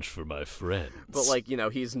bring lunch for my friends. But like,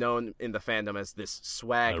 he's known in the fandom as this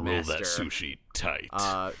swag I master. roll that sushi tight.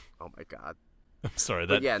 Oh my god. I'm sorry.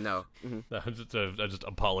 But yeah, no. I'm just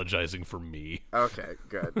apologizing for me. Okay,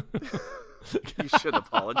 good. You should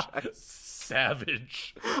apologize.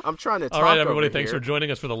 Savage. I'm trying to talk. All right, everybody, over thanks here. for joining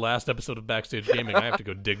us for the last episode of Backstage Gaming. I have to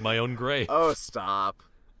go dig my own grave. Oh, stop.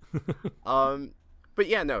 But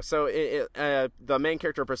yeah, no. So the main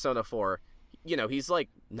character of Persona 4, he's like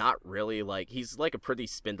not really like, he's like a pretty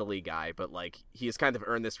spindly guy, but like he has kind of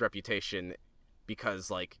earned this reputation because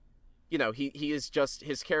like, he is just,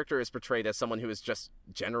 his character is portrayed as someone who is just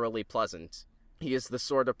generally pleasant. He is the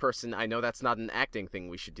sort of person, I know that's not an acting thing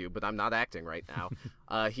we should do, but I'm not acting right now.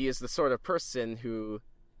 He is the sort of person who,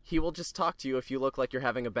 he will just talk to you if you look like you're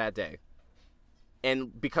having a bad day.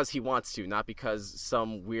 And because he wants to, not because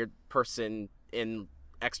some weird person in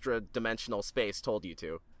extra-dimensional space told you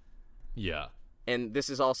to. Yeah. And this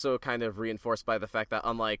is also kind of reinforced by the fact that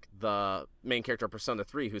unlike the main character of Persona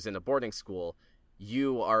 3, who's in a boarding school,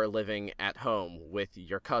 you are living at home with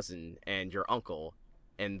your cousin and your uncle,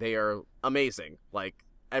 and they are amazing. Like,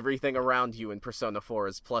 everything around you in Persona 4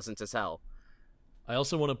 is pleasant as hell. I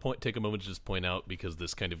also want to take a moment to just point out, because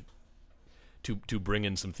this kind of to bring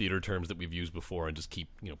in some theater terms that we've used before and just keep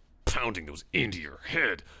pounding those into your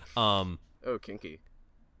head. Oh, kinky.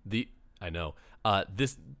 I know.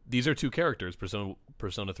 These are two characters, Persona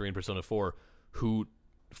 3 and Persona 4, who,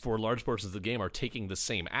 for large portions of the game, are taking the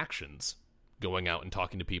same actions, going out and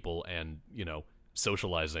talking to people and,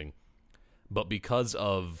 socializing. But because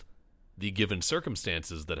of the given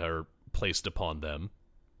circumstances that are placed upon them,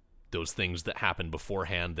 those things that happen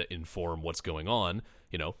beforehand that inform what's going on,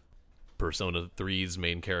 Persona 3's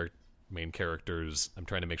main characters, I'm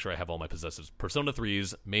trying to make sure I have all my possessives. Persona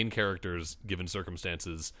 3's main characters, given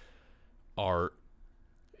circumstances, are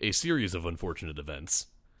a series of unfortunate events.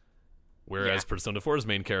 Whereas Persona 4's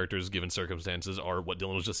main characters, given circumstances, are what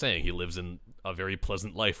Dylan was just saying. He lives in a very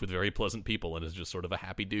pleasant life with very pleasant people and is just sort of a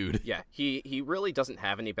happy dude. Yeah, he really doesn't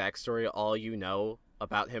have any backstory. All you know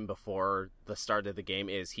about him before the start of the game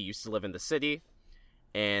is he used to live in the city,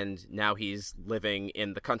 and now he's living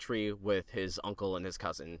in the country with his uncle and his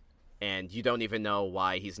cousin. And you don't even know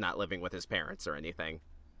why he's not living with his parents or anything.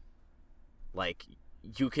 Like,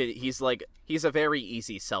 he's a very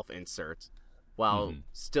easy self-insert, while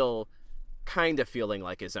still kind of feeling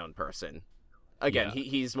like his own person. Again,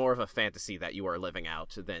 he's more of a fantasy that you are living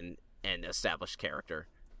out than an established character.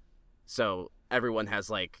 So everyone has,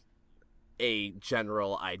 like, a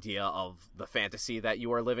general idea of the fantasy that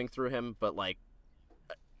you are living through him, but, like,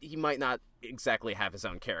 he might not exactly have his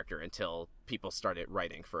own character until people started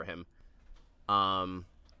writing for him.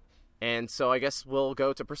 And so I guess we'll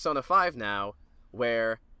go to Persona 5 now,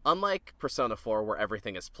 where, unlike Persona 4, where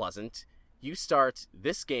everything is pleasant, you start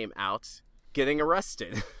this game out getting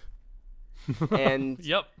arrested. And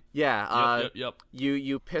Yep.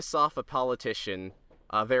 You piss off a politician,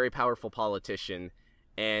 a very powerful politician,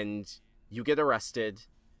 and you get arrested,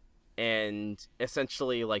 and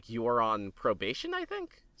essentially, like, you are on probation, I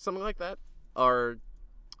think? Something like that? Or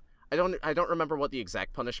I don't remember what the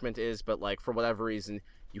exact punishment is, but, like, for whatever reason,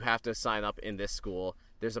 you have to sign up in this school.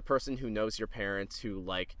 There's a person who knows your parents who,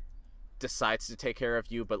 like, decides to take care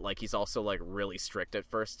of you, but, like, he's also, like, really strict at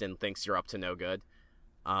first and thinks you're up to no good.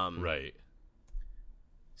 Right.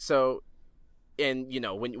 So, and,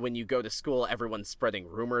 when you go to school, everyone's spreading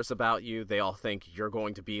rumors about you. They all think you're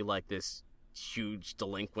going to be, like, this huge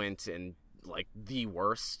delinquent and, like, the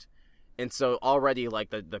worst. And so already,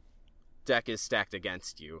 like, the deck is stacked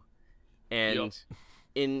against you. And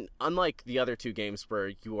unlike the other two games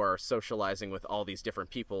where you are socializing with all these different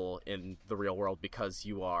people in the real world because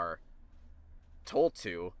you are told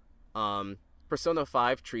to, Persona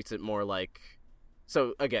 5 treats it more like...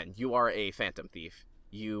 So, again, you are a phantom thief.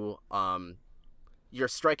 You're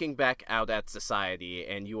striking back out at society,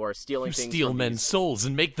 and you are stealing things. You steal men's souls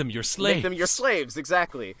and make them your slaves. Make them your slaves,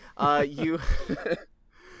 exactly. You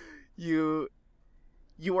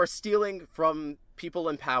are stealing from people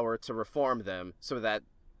in power to reform them so that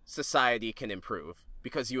society can improve,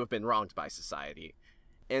 because you have been wronged by society.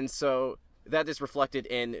 And so that is reflected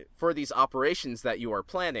in, for these operations that you are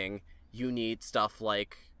planning, you need stuff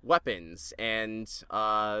like weapons, and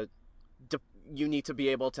you need to be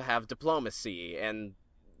able to have diplomacy, and,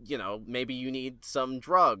 maybe you need some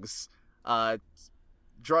drugs.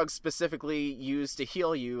 Drugs specifically used to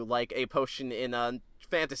heal you like a potion in a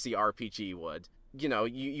fantasy RPG would.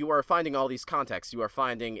 You are finding all these contexts. You are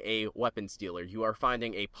finding a weapons dealer. You are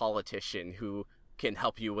finding a politician who can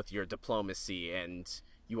help you with your diplomacy, and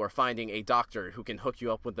you are finding a doctor who can hook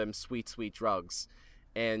you up with them sweet, sweet drugs.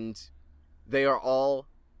 And they are all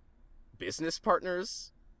business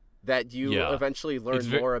partners that you eventually learn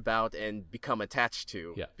more about and become attached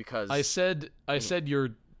to. Yeah. Because I said you're,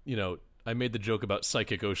 I made the joke about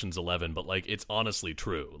Psychic Ocean's 11, but, like, it's honestly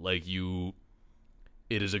true. Like,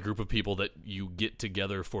 it is a group of people that you get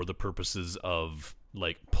together for the purposes of,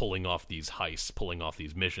 like, pulling off these heists, pulling off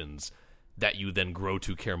these missions that you then grow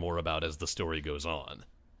to care more about as the story goes on.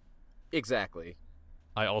 Exactly.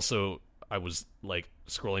 I was, like,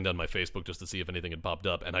 scrolling down my Facebook just to see if anything had popped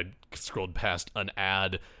up, and I scrolled past an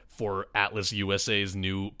ad for Atlas USA's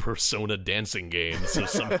new Persona dancing game.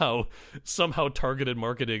 So somehow targeted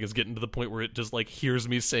marketing is getting to the point where it just, like, hears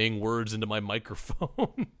me saying words into my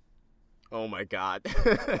microphone. Oh my god.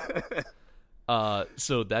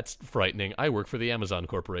 So that's frightening. I work for the Amazon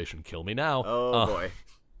Corporation. Kill me now. Oh boy.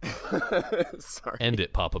 Sorry. End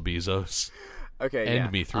it, Papa Bezos. Okay,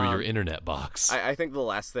 End me through your internet box. I think the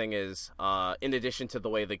last thing is, in addition to the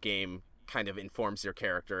way the game kind of informs your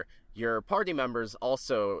character, your party members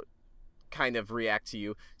also kind of react to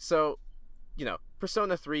you. So,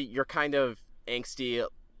 Persona 3, you're kind of angsty,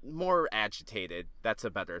 more agitated. That's a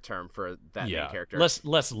better term for that main character.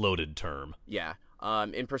 Less loaded term. Yeah.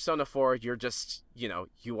 In Persona 4, you're just,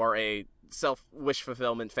 you are a self-wish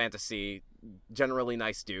fulfillment fantasy, generally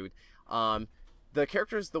nice dude. The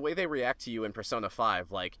characters, the way they react to you in Persona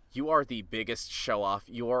 5, like, you are the biggest show-off.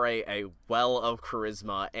 You are a well of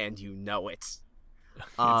charisma, and you know it.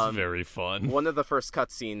 It's very fun. One of the first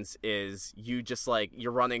cutscenes is you just, like,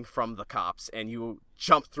 you're running from the cops, and you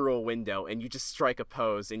jump through a window, and you just strike a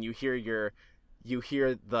pose, and you hear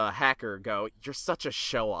the hacker go, "You're such a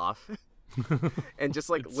show-off." And just,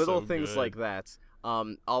 like, little things good. like that.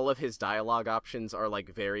 All of his dialogue options are,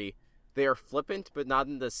 like, they are flippant, but not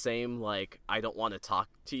in the same, like, I don't want to talk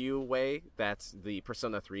to you way that the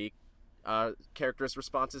Persona 3 characters'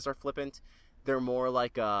 responses are flippant. They're more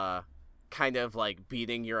like kind of like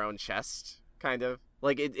beating your own chest, kind of.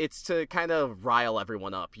 Like, it's to kind of rile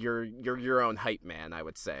everyone up. You're your own hype man, I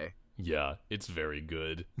would say. Yeah, it's very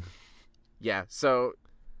good. Yeah, so,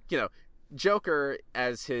 Joker,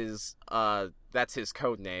 as his, that's his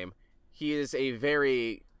code name, he is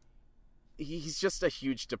he's just a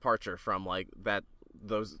huge departure from, like,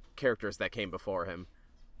 those characters that came before him.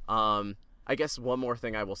 I guess one more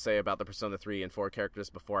thing I will say about the Persona 3 and 4 characters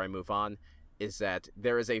before I move on is that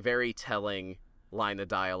there is a very telling line of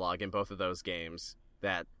dialogue in both of those games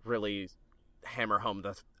that really hammer home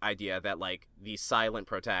the idea that, like, the silent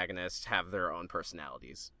protagonists have their own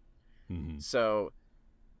personalities. Mm-hmm. So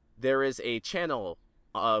there is a channel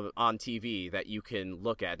on TV that you can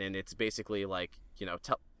look at, and it's basically like,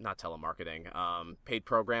 not telemarketing, paid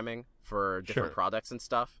programming for different products and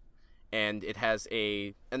stuff. And it has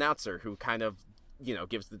a announcer who kind of,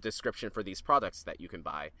 gives the description for these products that you can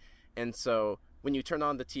buy. And so when you turn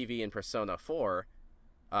on the TV in Persona 4,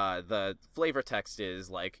 the flavor text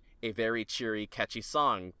is like a very cheery, catchy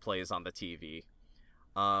song plays on the TV.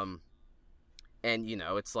 And,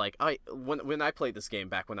 it's like, when I played this game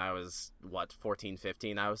back when I was, 14,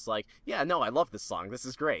 15, I was like, yeah, no, I love this song. This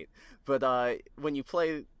is great. But when you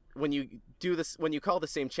call the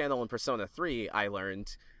same channel in Persona 3, I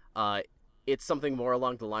learned it's something more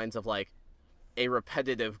along the lines of, like, a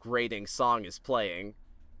repetitive, grating song is playing.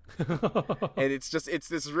 And it's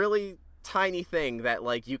this really tiny thing that,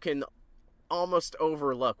 like, you can almost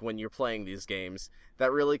overlook when you're playing these games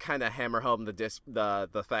that really kind of hammer home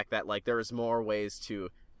the fact that, like, there's more ways to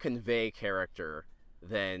convey character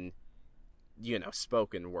than,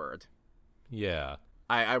 spoken word. Yeah.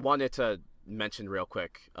 I wanted to mention real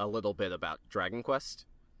quick a little bit about Dragon Quest.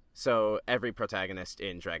 So every protagonist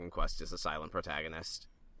in Dragon Quest is a silent protagonist.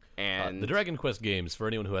 And the Dragon Quest games, for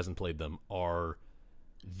anyone who hasn't played them, are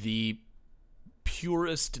the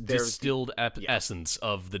purest distilled essence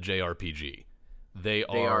of the JRPG. They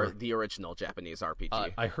are the original Japanese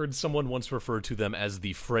RPG. I heard someone once refer to them as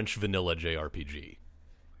the French vanilla JRPG.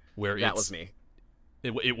 That was me.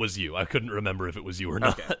 It was you. I couldn't remember if it was you or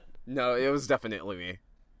not. Okay. No, it was definitely me.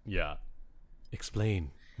 Yeah.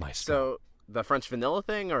 Explain, Maestro. So, the French vanilla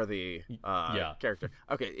thing or the character?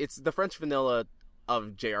 Okay, it's the French vanilla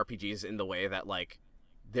of JRPGs in the way that, like,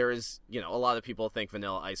 there is, a lot of people think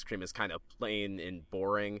vanilla ice cream is kind of plain and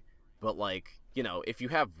boring, but, like, if you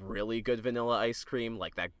have really good vanilla ice cream,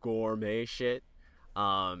 like that gourmet shit,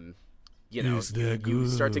 you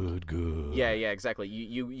start to good. Yeah, exactly.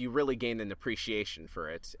 You really gain an appreciation for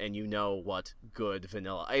it, and you know what good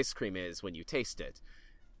vanilla ice cream is when you taste it.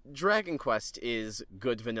 Dragon Quest is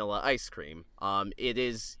good vanilla ice cream. It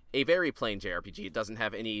is a very plain JRPG. It doesn't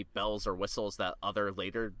have any bells or whistles that other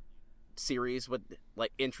later series would,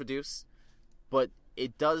 like, introduce, but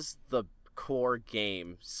it does the core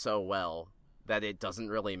game so well that it doesn't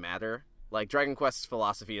really matter. Like, Dragon Quest's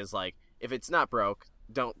philosophy is, like, if it's not broke,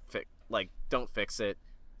 don't fix it.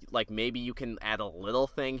 Like, maybe you can add a little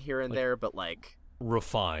thing here and there, but, like,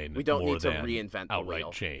 refine. We don't more need to than reinvent the outright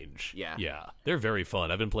wheel. change. Yeah. They're very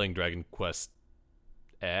fun. I've been playing Dragon Quest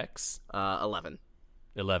X. 11.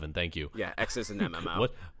 11, thank you. Yeah, X is an MMO.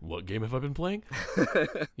 What game have I been playing?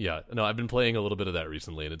 Yeah, no, I've been playing a little bit of that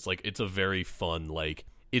recently, and it's a very fun, like,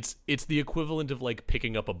 it's the equivalent of, like,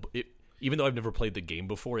 picking up even though I've never played the game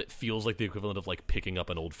before, it feels like the equivalent of, like, picking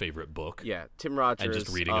up an old favorite book. Yeah, Tim Rogers and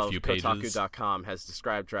just reading a few pages. Kotaku.com has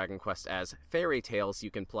described Dragon Quest as fairy tales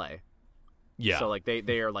you can play. Yeah. So, like,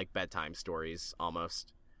 they are like bedtime stories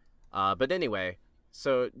almost. But anyway,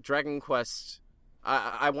 so Dragon Quest,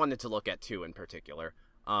 I wanted to look at 2 in particular.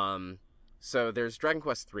 So there's Dragon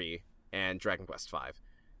Quest 3 and Dragon Quest 5.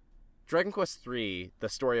 Dragon Quest 3, the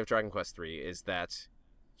story of Dragon Quest 3 is that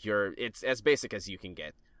it's as basic as you can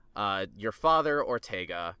get. Your father,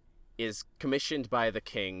 Ortega, is commissioned by the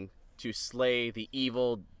king to slay the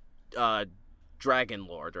evil Dragon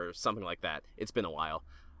Lord or something like that. It's been a while.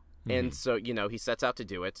 And so, he sets out to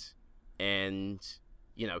do it, and,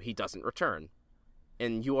 he doesn't return.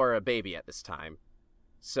 And you are a baby at this time.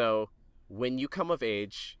 So, when you come of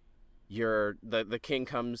age, the king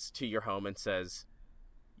comes to your home and says,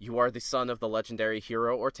 "You are the son of the legendary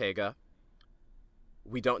hero Ortega.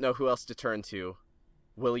 We don't know who else to turn to.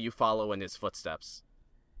 Will you follow in his footsteps?"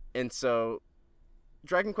 And so,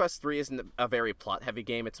 Dragon Quest III isn't a very plot-heavy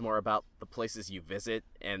game. It's more about the places you visit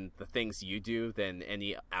and the things you do than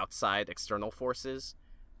any outside external forces.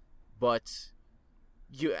 But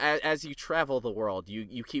as you travel the world,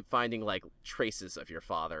 you keep finding, like, traces of your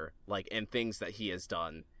father, like, and things that he has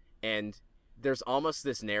done. And there's almost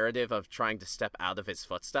this narrative of trying to step out of his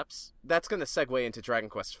footsteps. That's going to segue into Dragon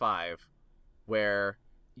Quest V, where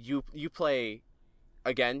you play,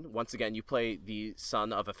 once again, you play the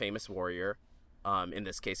son of a famous warrior, in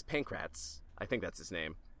this case, Pancrats. I think that's his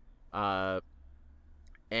name. And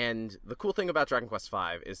the cool thing about Dragon Quest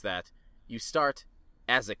V is that you start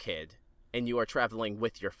as a kid, and you are traveling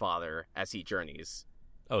with your father as he journeys.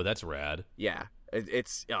 Oh, that's rad. Yeah,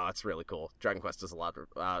 it's really cool. Dragon Quest does a lot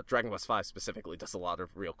of, Dragon Quest V specifically does a lot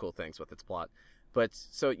of real cool things with its plot. But,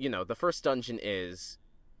 so, the first dungeon is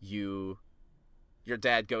your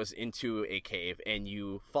dad goes into a cave, and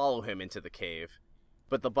you follow him into the cave.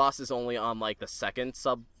 But the boss is only on, like, the second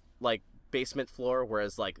basement floor,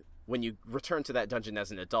 whereas, like, when you return to that dungeon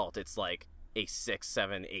as an adult, it's, like, a 6,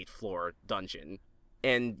 7, 8 floor dungeon.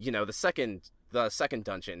 And, the second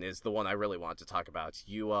dungeon is the one I really want to talk about.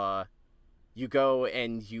 You go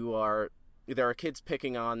and there are kids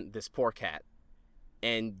picking on this poor cat,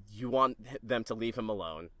 and you want them to leave him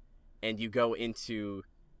alone, and you go into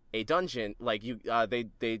a dungeon, like,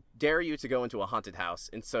 they dare you to go into a haunted house,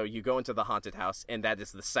 and so you go into the haunted house, and that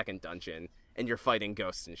is the second dungeon, and you're fighting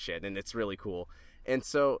ghosts and shit, and it's really cool. And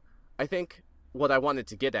so, I think what I wanted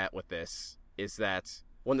to get at with this is that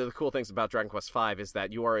one of the cool things about Dragon Quest V is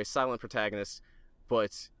that you are a silent protagonist,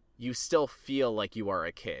 but you still feel like you are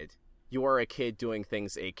a kid. You are a kid doing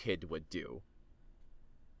things a kid would do.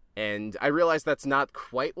 And I realize that's not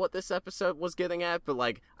quite what this episode was getting at, but,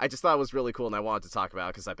 like, I just thought it was really cool, and I wanted to talk about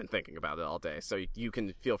it because I've been thinking about it all day. So you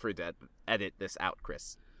can feel free to edit this out,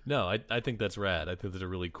 Chris. No, I think that's rad. I think that's a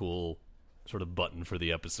really cool sort of button for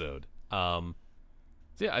the episode. So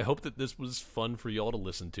yeah, I hope that this was fun for y'all to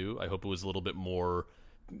listen to. I hope it was a little bit more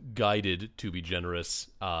guided, to be generous,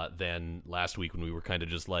 than last week when we were kind of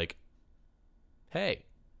just like, hey,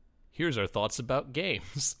 here's our thoughts about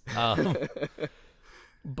games.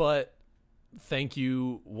 But thank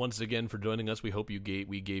you once again for joining us. We hope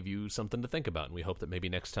we gave you something to think about, and we hope that maybe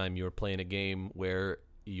next time you're playing a game where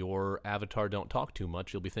your avatar don't talk too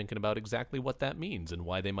much, you'll be thinking about exactly what that means and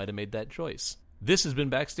why they might have made that choice. This has been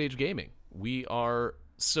Backstage Gaming. We are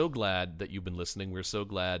so glad that you've been listening. We're so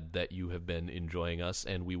glad that you have been enjoying us,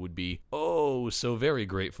 and we would be so very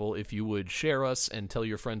grateful if you would share us and tell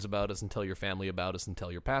your friends about us and tell your family about us and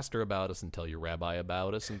tell your pastor about us and tell your rabbi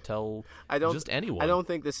about us and tell just anyone. I don't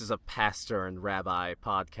think this is a pastor and rabbi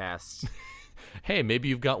podcast. Hey, maybe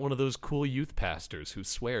you've got one of those cool youth pastors who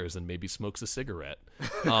swears and maybe smokes a cigarette.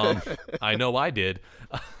 I know I did.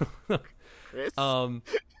 Chris?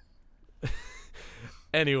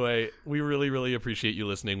 Anyway, we really, really appreciate you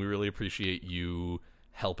listening. We really appreciate you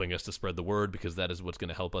helping us to spread the word, because that is what's going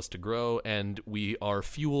to help us to grow, and we are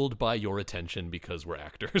fueled by your attention because we're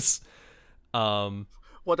actors.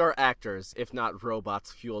 What are actors, if not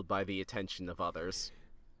robots fueled by the attention of others?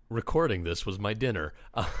 Recording this was my dinner.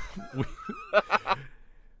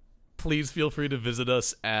 Please feel free to visit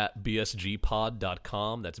us at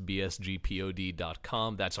bsgpod.com. That's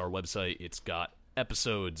bsgpod.com. That's our website. It's got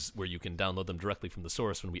episodes where you can download them directly from the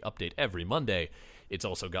source when we update every Monday. It's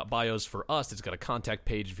also got bios for us. It's got a contact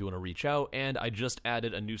page if you want to reach out, and I just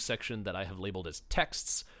added a new section that I have labeled as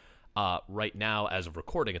texts. Right now, as of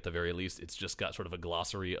recording at the very least, it's just got sort of a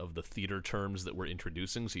glossary of the theater terms that we're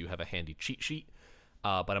introducing, so you have a handy cheat sheet.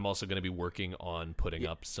 But I'm also going to be working on putting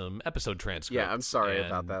up some episode transcripts. Yeah, I'm sorry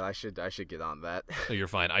about that. I should get on that. No, you're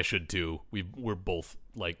fine. I should too. We're both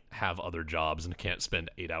have other jobs and can't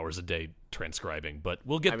spend 8 hours a day transcribing, but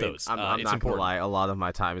we'll get those. I'm not gonna lie. A lot of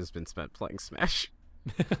my time has been spent playing Smash.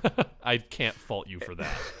 I can't fault you for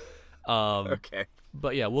that. Okay.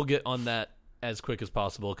 But yeah, we'll get on that as quick as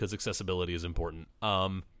possible because accessibility is important.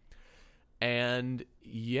 And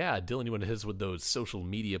yeah, Dylan, you want to hit us with those social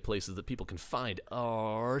media places that people can find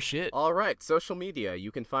our shit? All right, social media.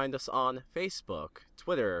 You can find us on Facebook,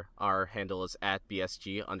 Twitter. Our handle is at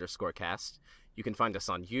BSG_cast. You can find us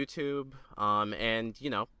on YouTube. And,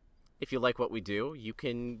 if you like what we do, you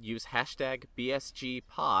can use hashtag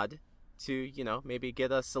BSGpod to, maybe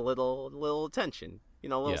get us a little attention. A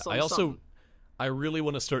little something. I really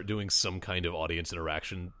want to start doing some kind of audience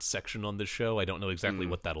interaction section on this show. I don't know exactly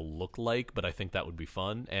what that'll look like, but I think that would be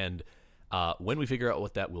fun. And when we figure out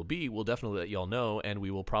what that will be, we'll definitely let y'all know, and we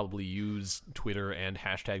will probably use Twitter and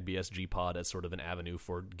hashtag BSGpod as sort of an avenue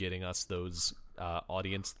for getting us those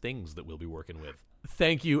audience things that we'll be working with.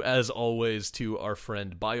 Thank you, as always, to our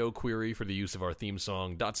friend BioQuery for the use of our theme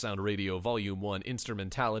song, Dot Sound Radio Volume 1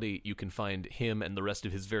 Instrumentality. You can find him and the rest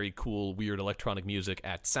of his very cool, weird electronic music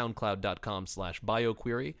at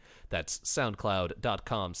soundcloud.com/BioQuery. That's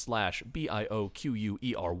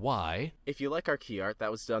soundcloud.com/BIOQUERY. If you like our key art,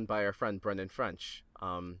 that was done by our friend Brendan French.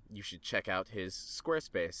 You should check out his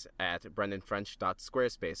Squarespace at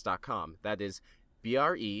brendanfrench.squarespace.com. That is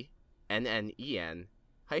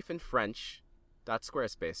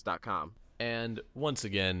BRENNEN-French.squarespace.com. And once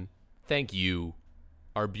again, thank you,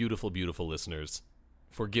 our beautiful, beautiful listeners,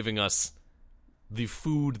 for giving us the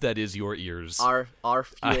food that is your ears. Our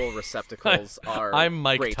fuel receptacles are I'm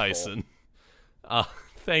Mike grateful. Tyson.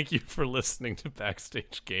 Thank you for listening to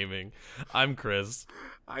Backstage Gaming. I'm Chris.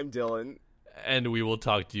 I'm Dylan. And we will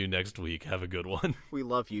talk to you next week. Have a good one. We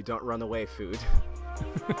love you. Don't run away, food.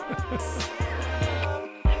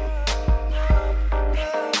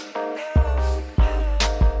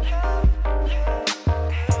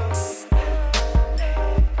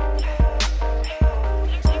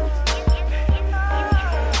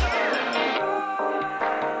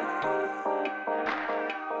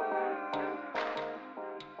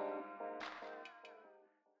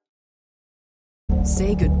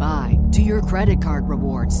 Say goodbye to your credit card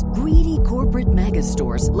rewards. Greedy corporate mega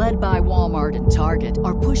stores, led by Walmart and Target,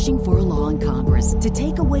 are pushing for a law in Congress to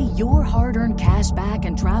take away your hard-earned cash back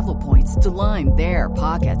and travel points to line their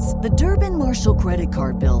pockets. The Durbin-Marshall credit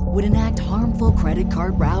card bill would enact harmful credit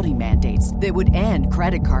card routing mandates that would end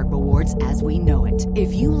credit card rewards as we know it.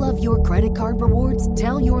 If you love your credit card rewards,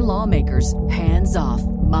 tell your lawmakers, hands off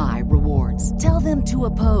my rewards. Tell them to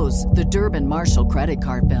oppose the Durbin-Marshall credit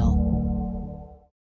card bill.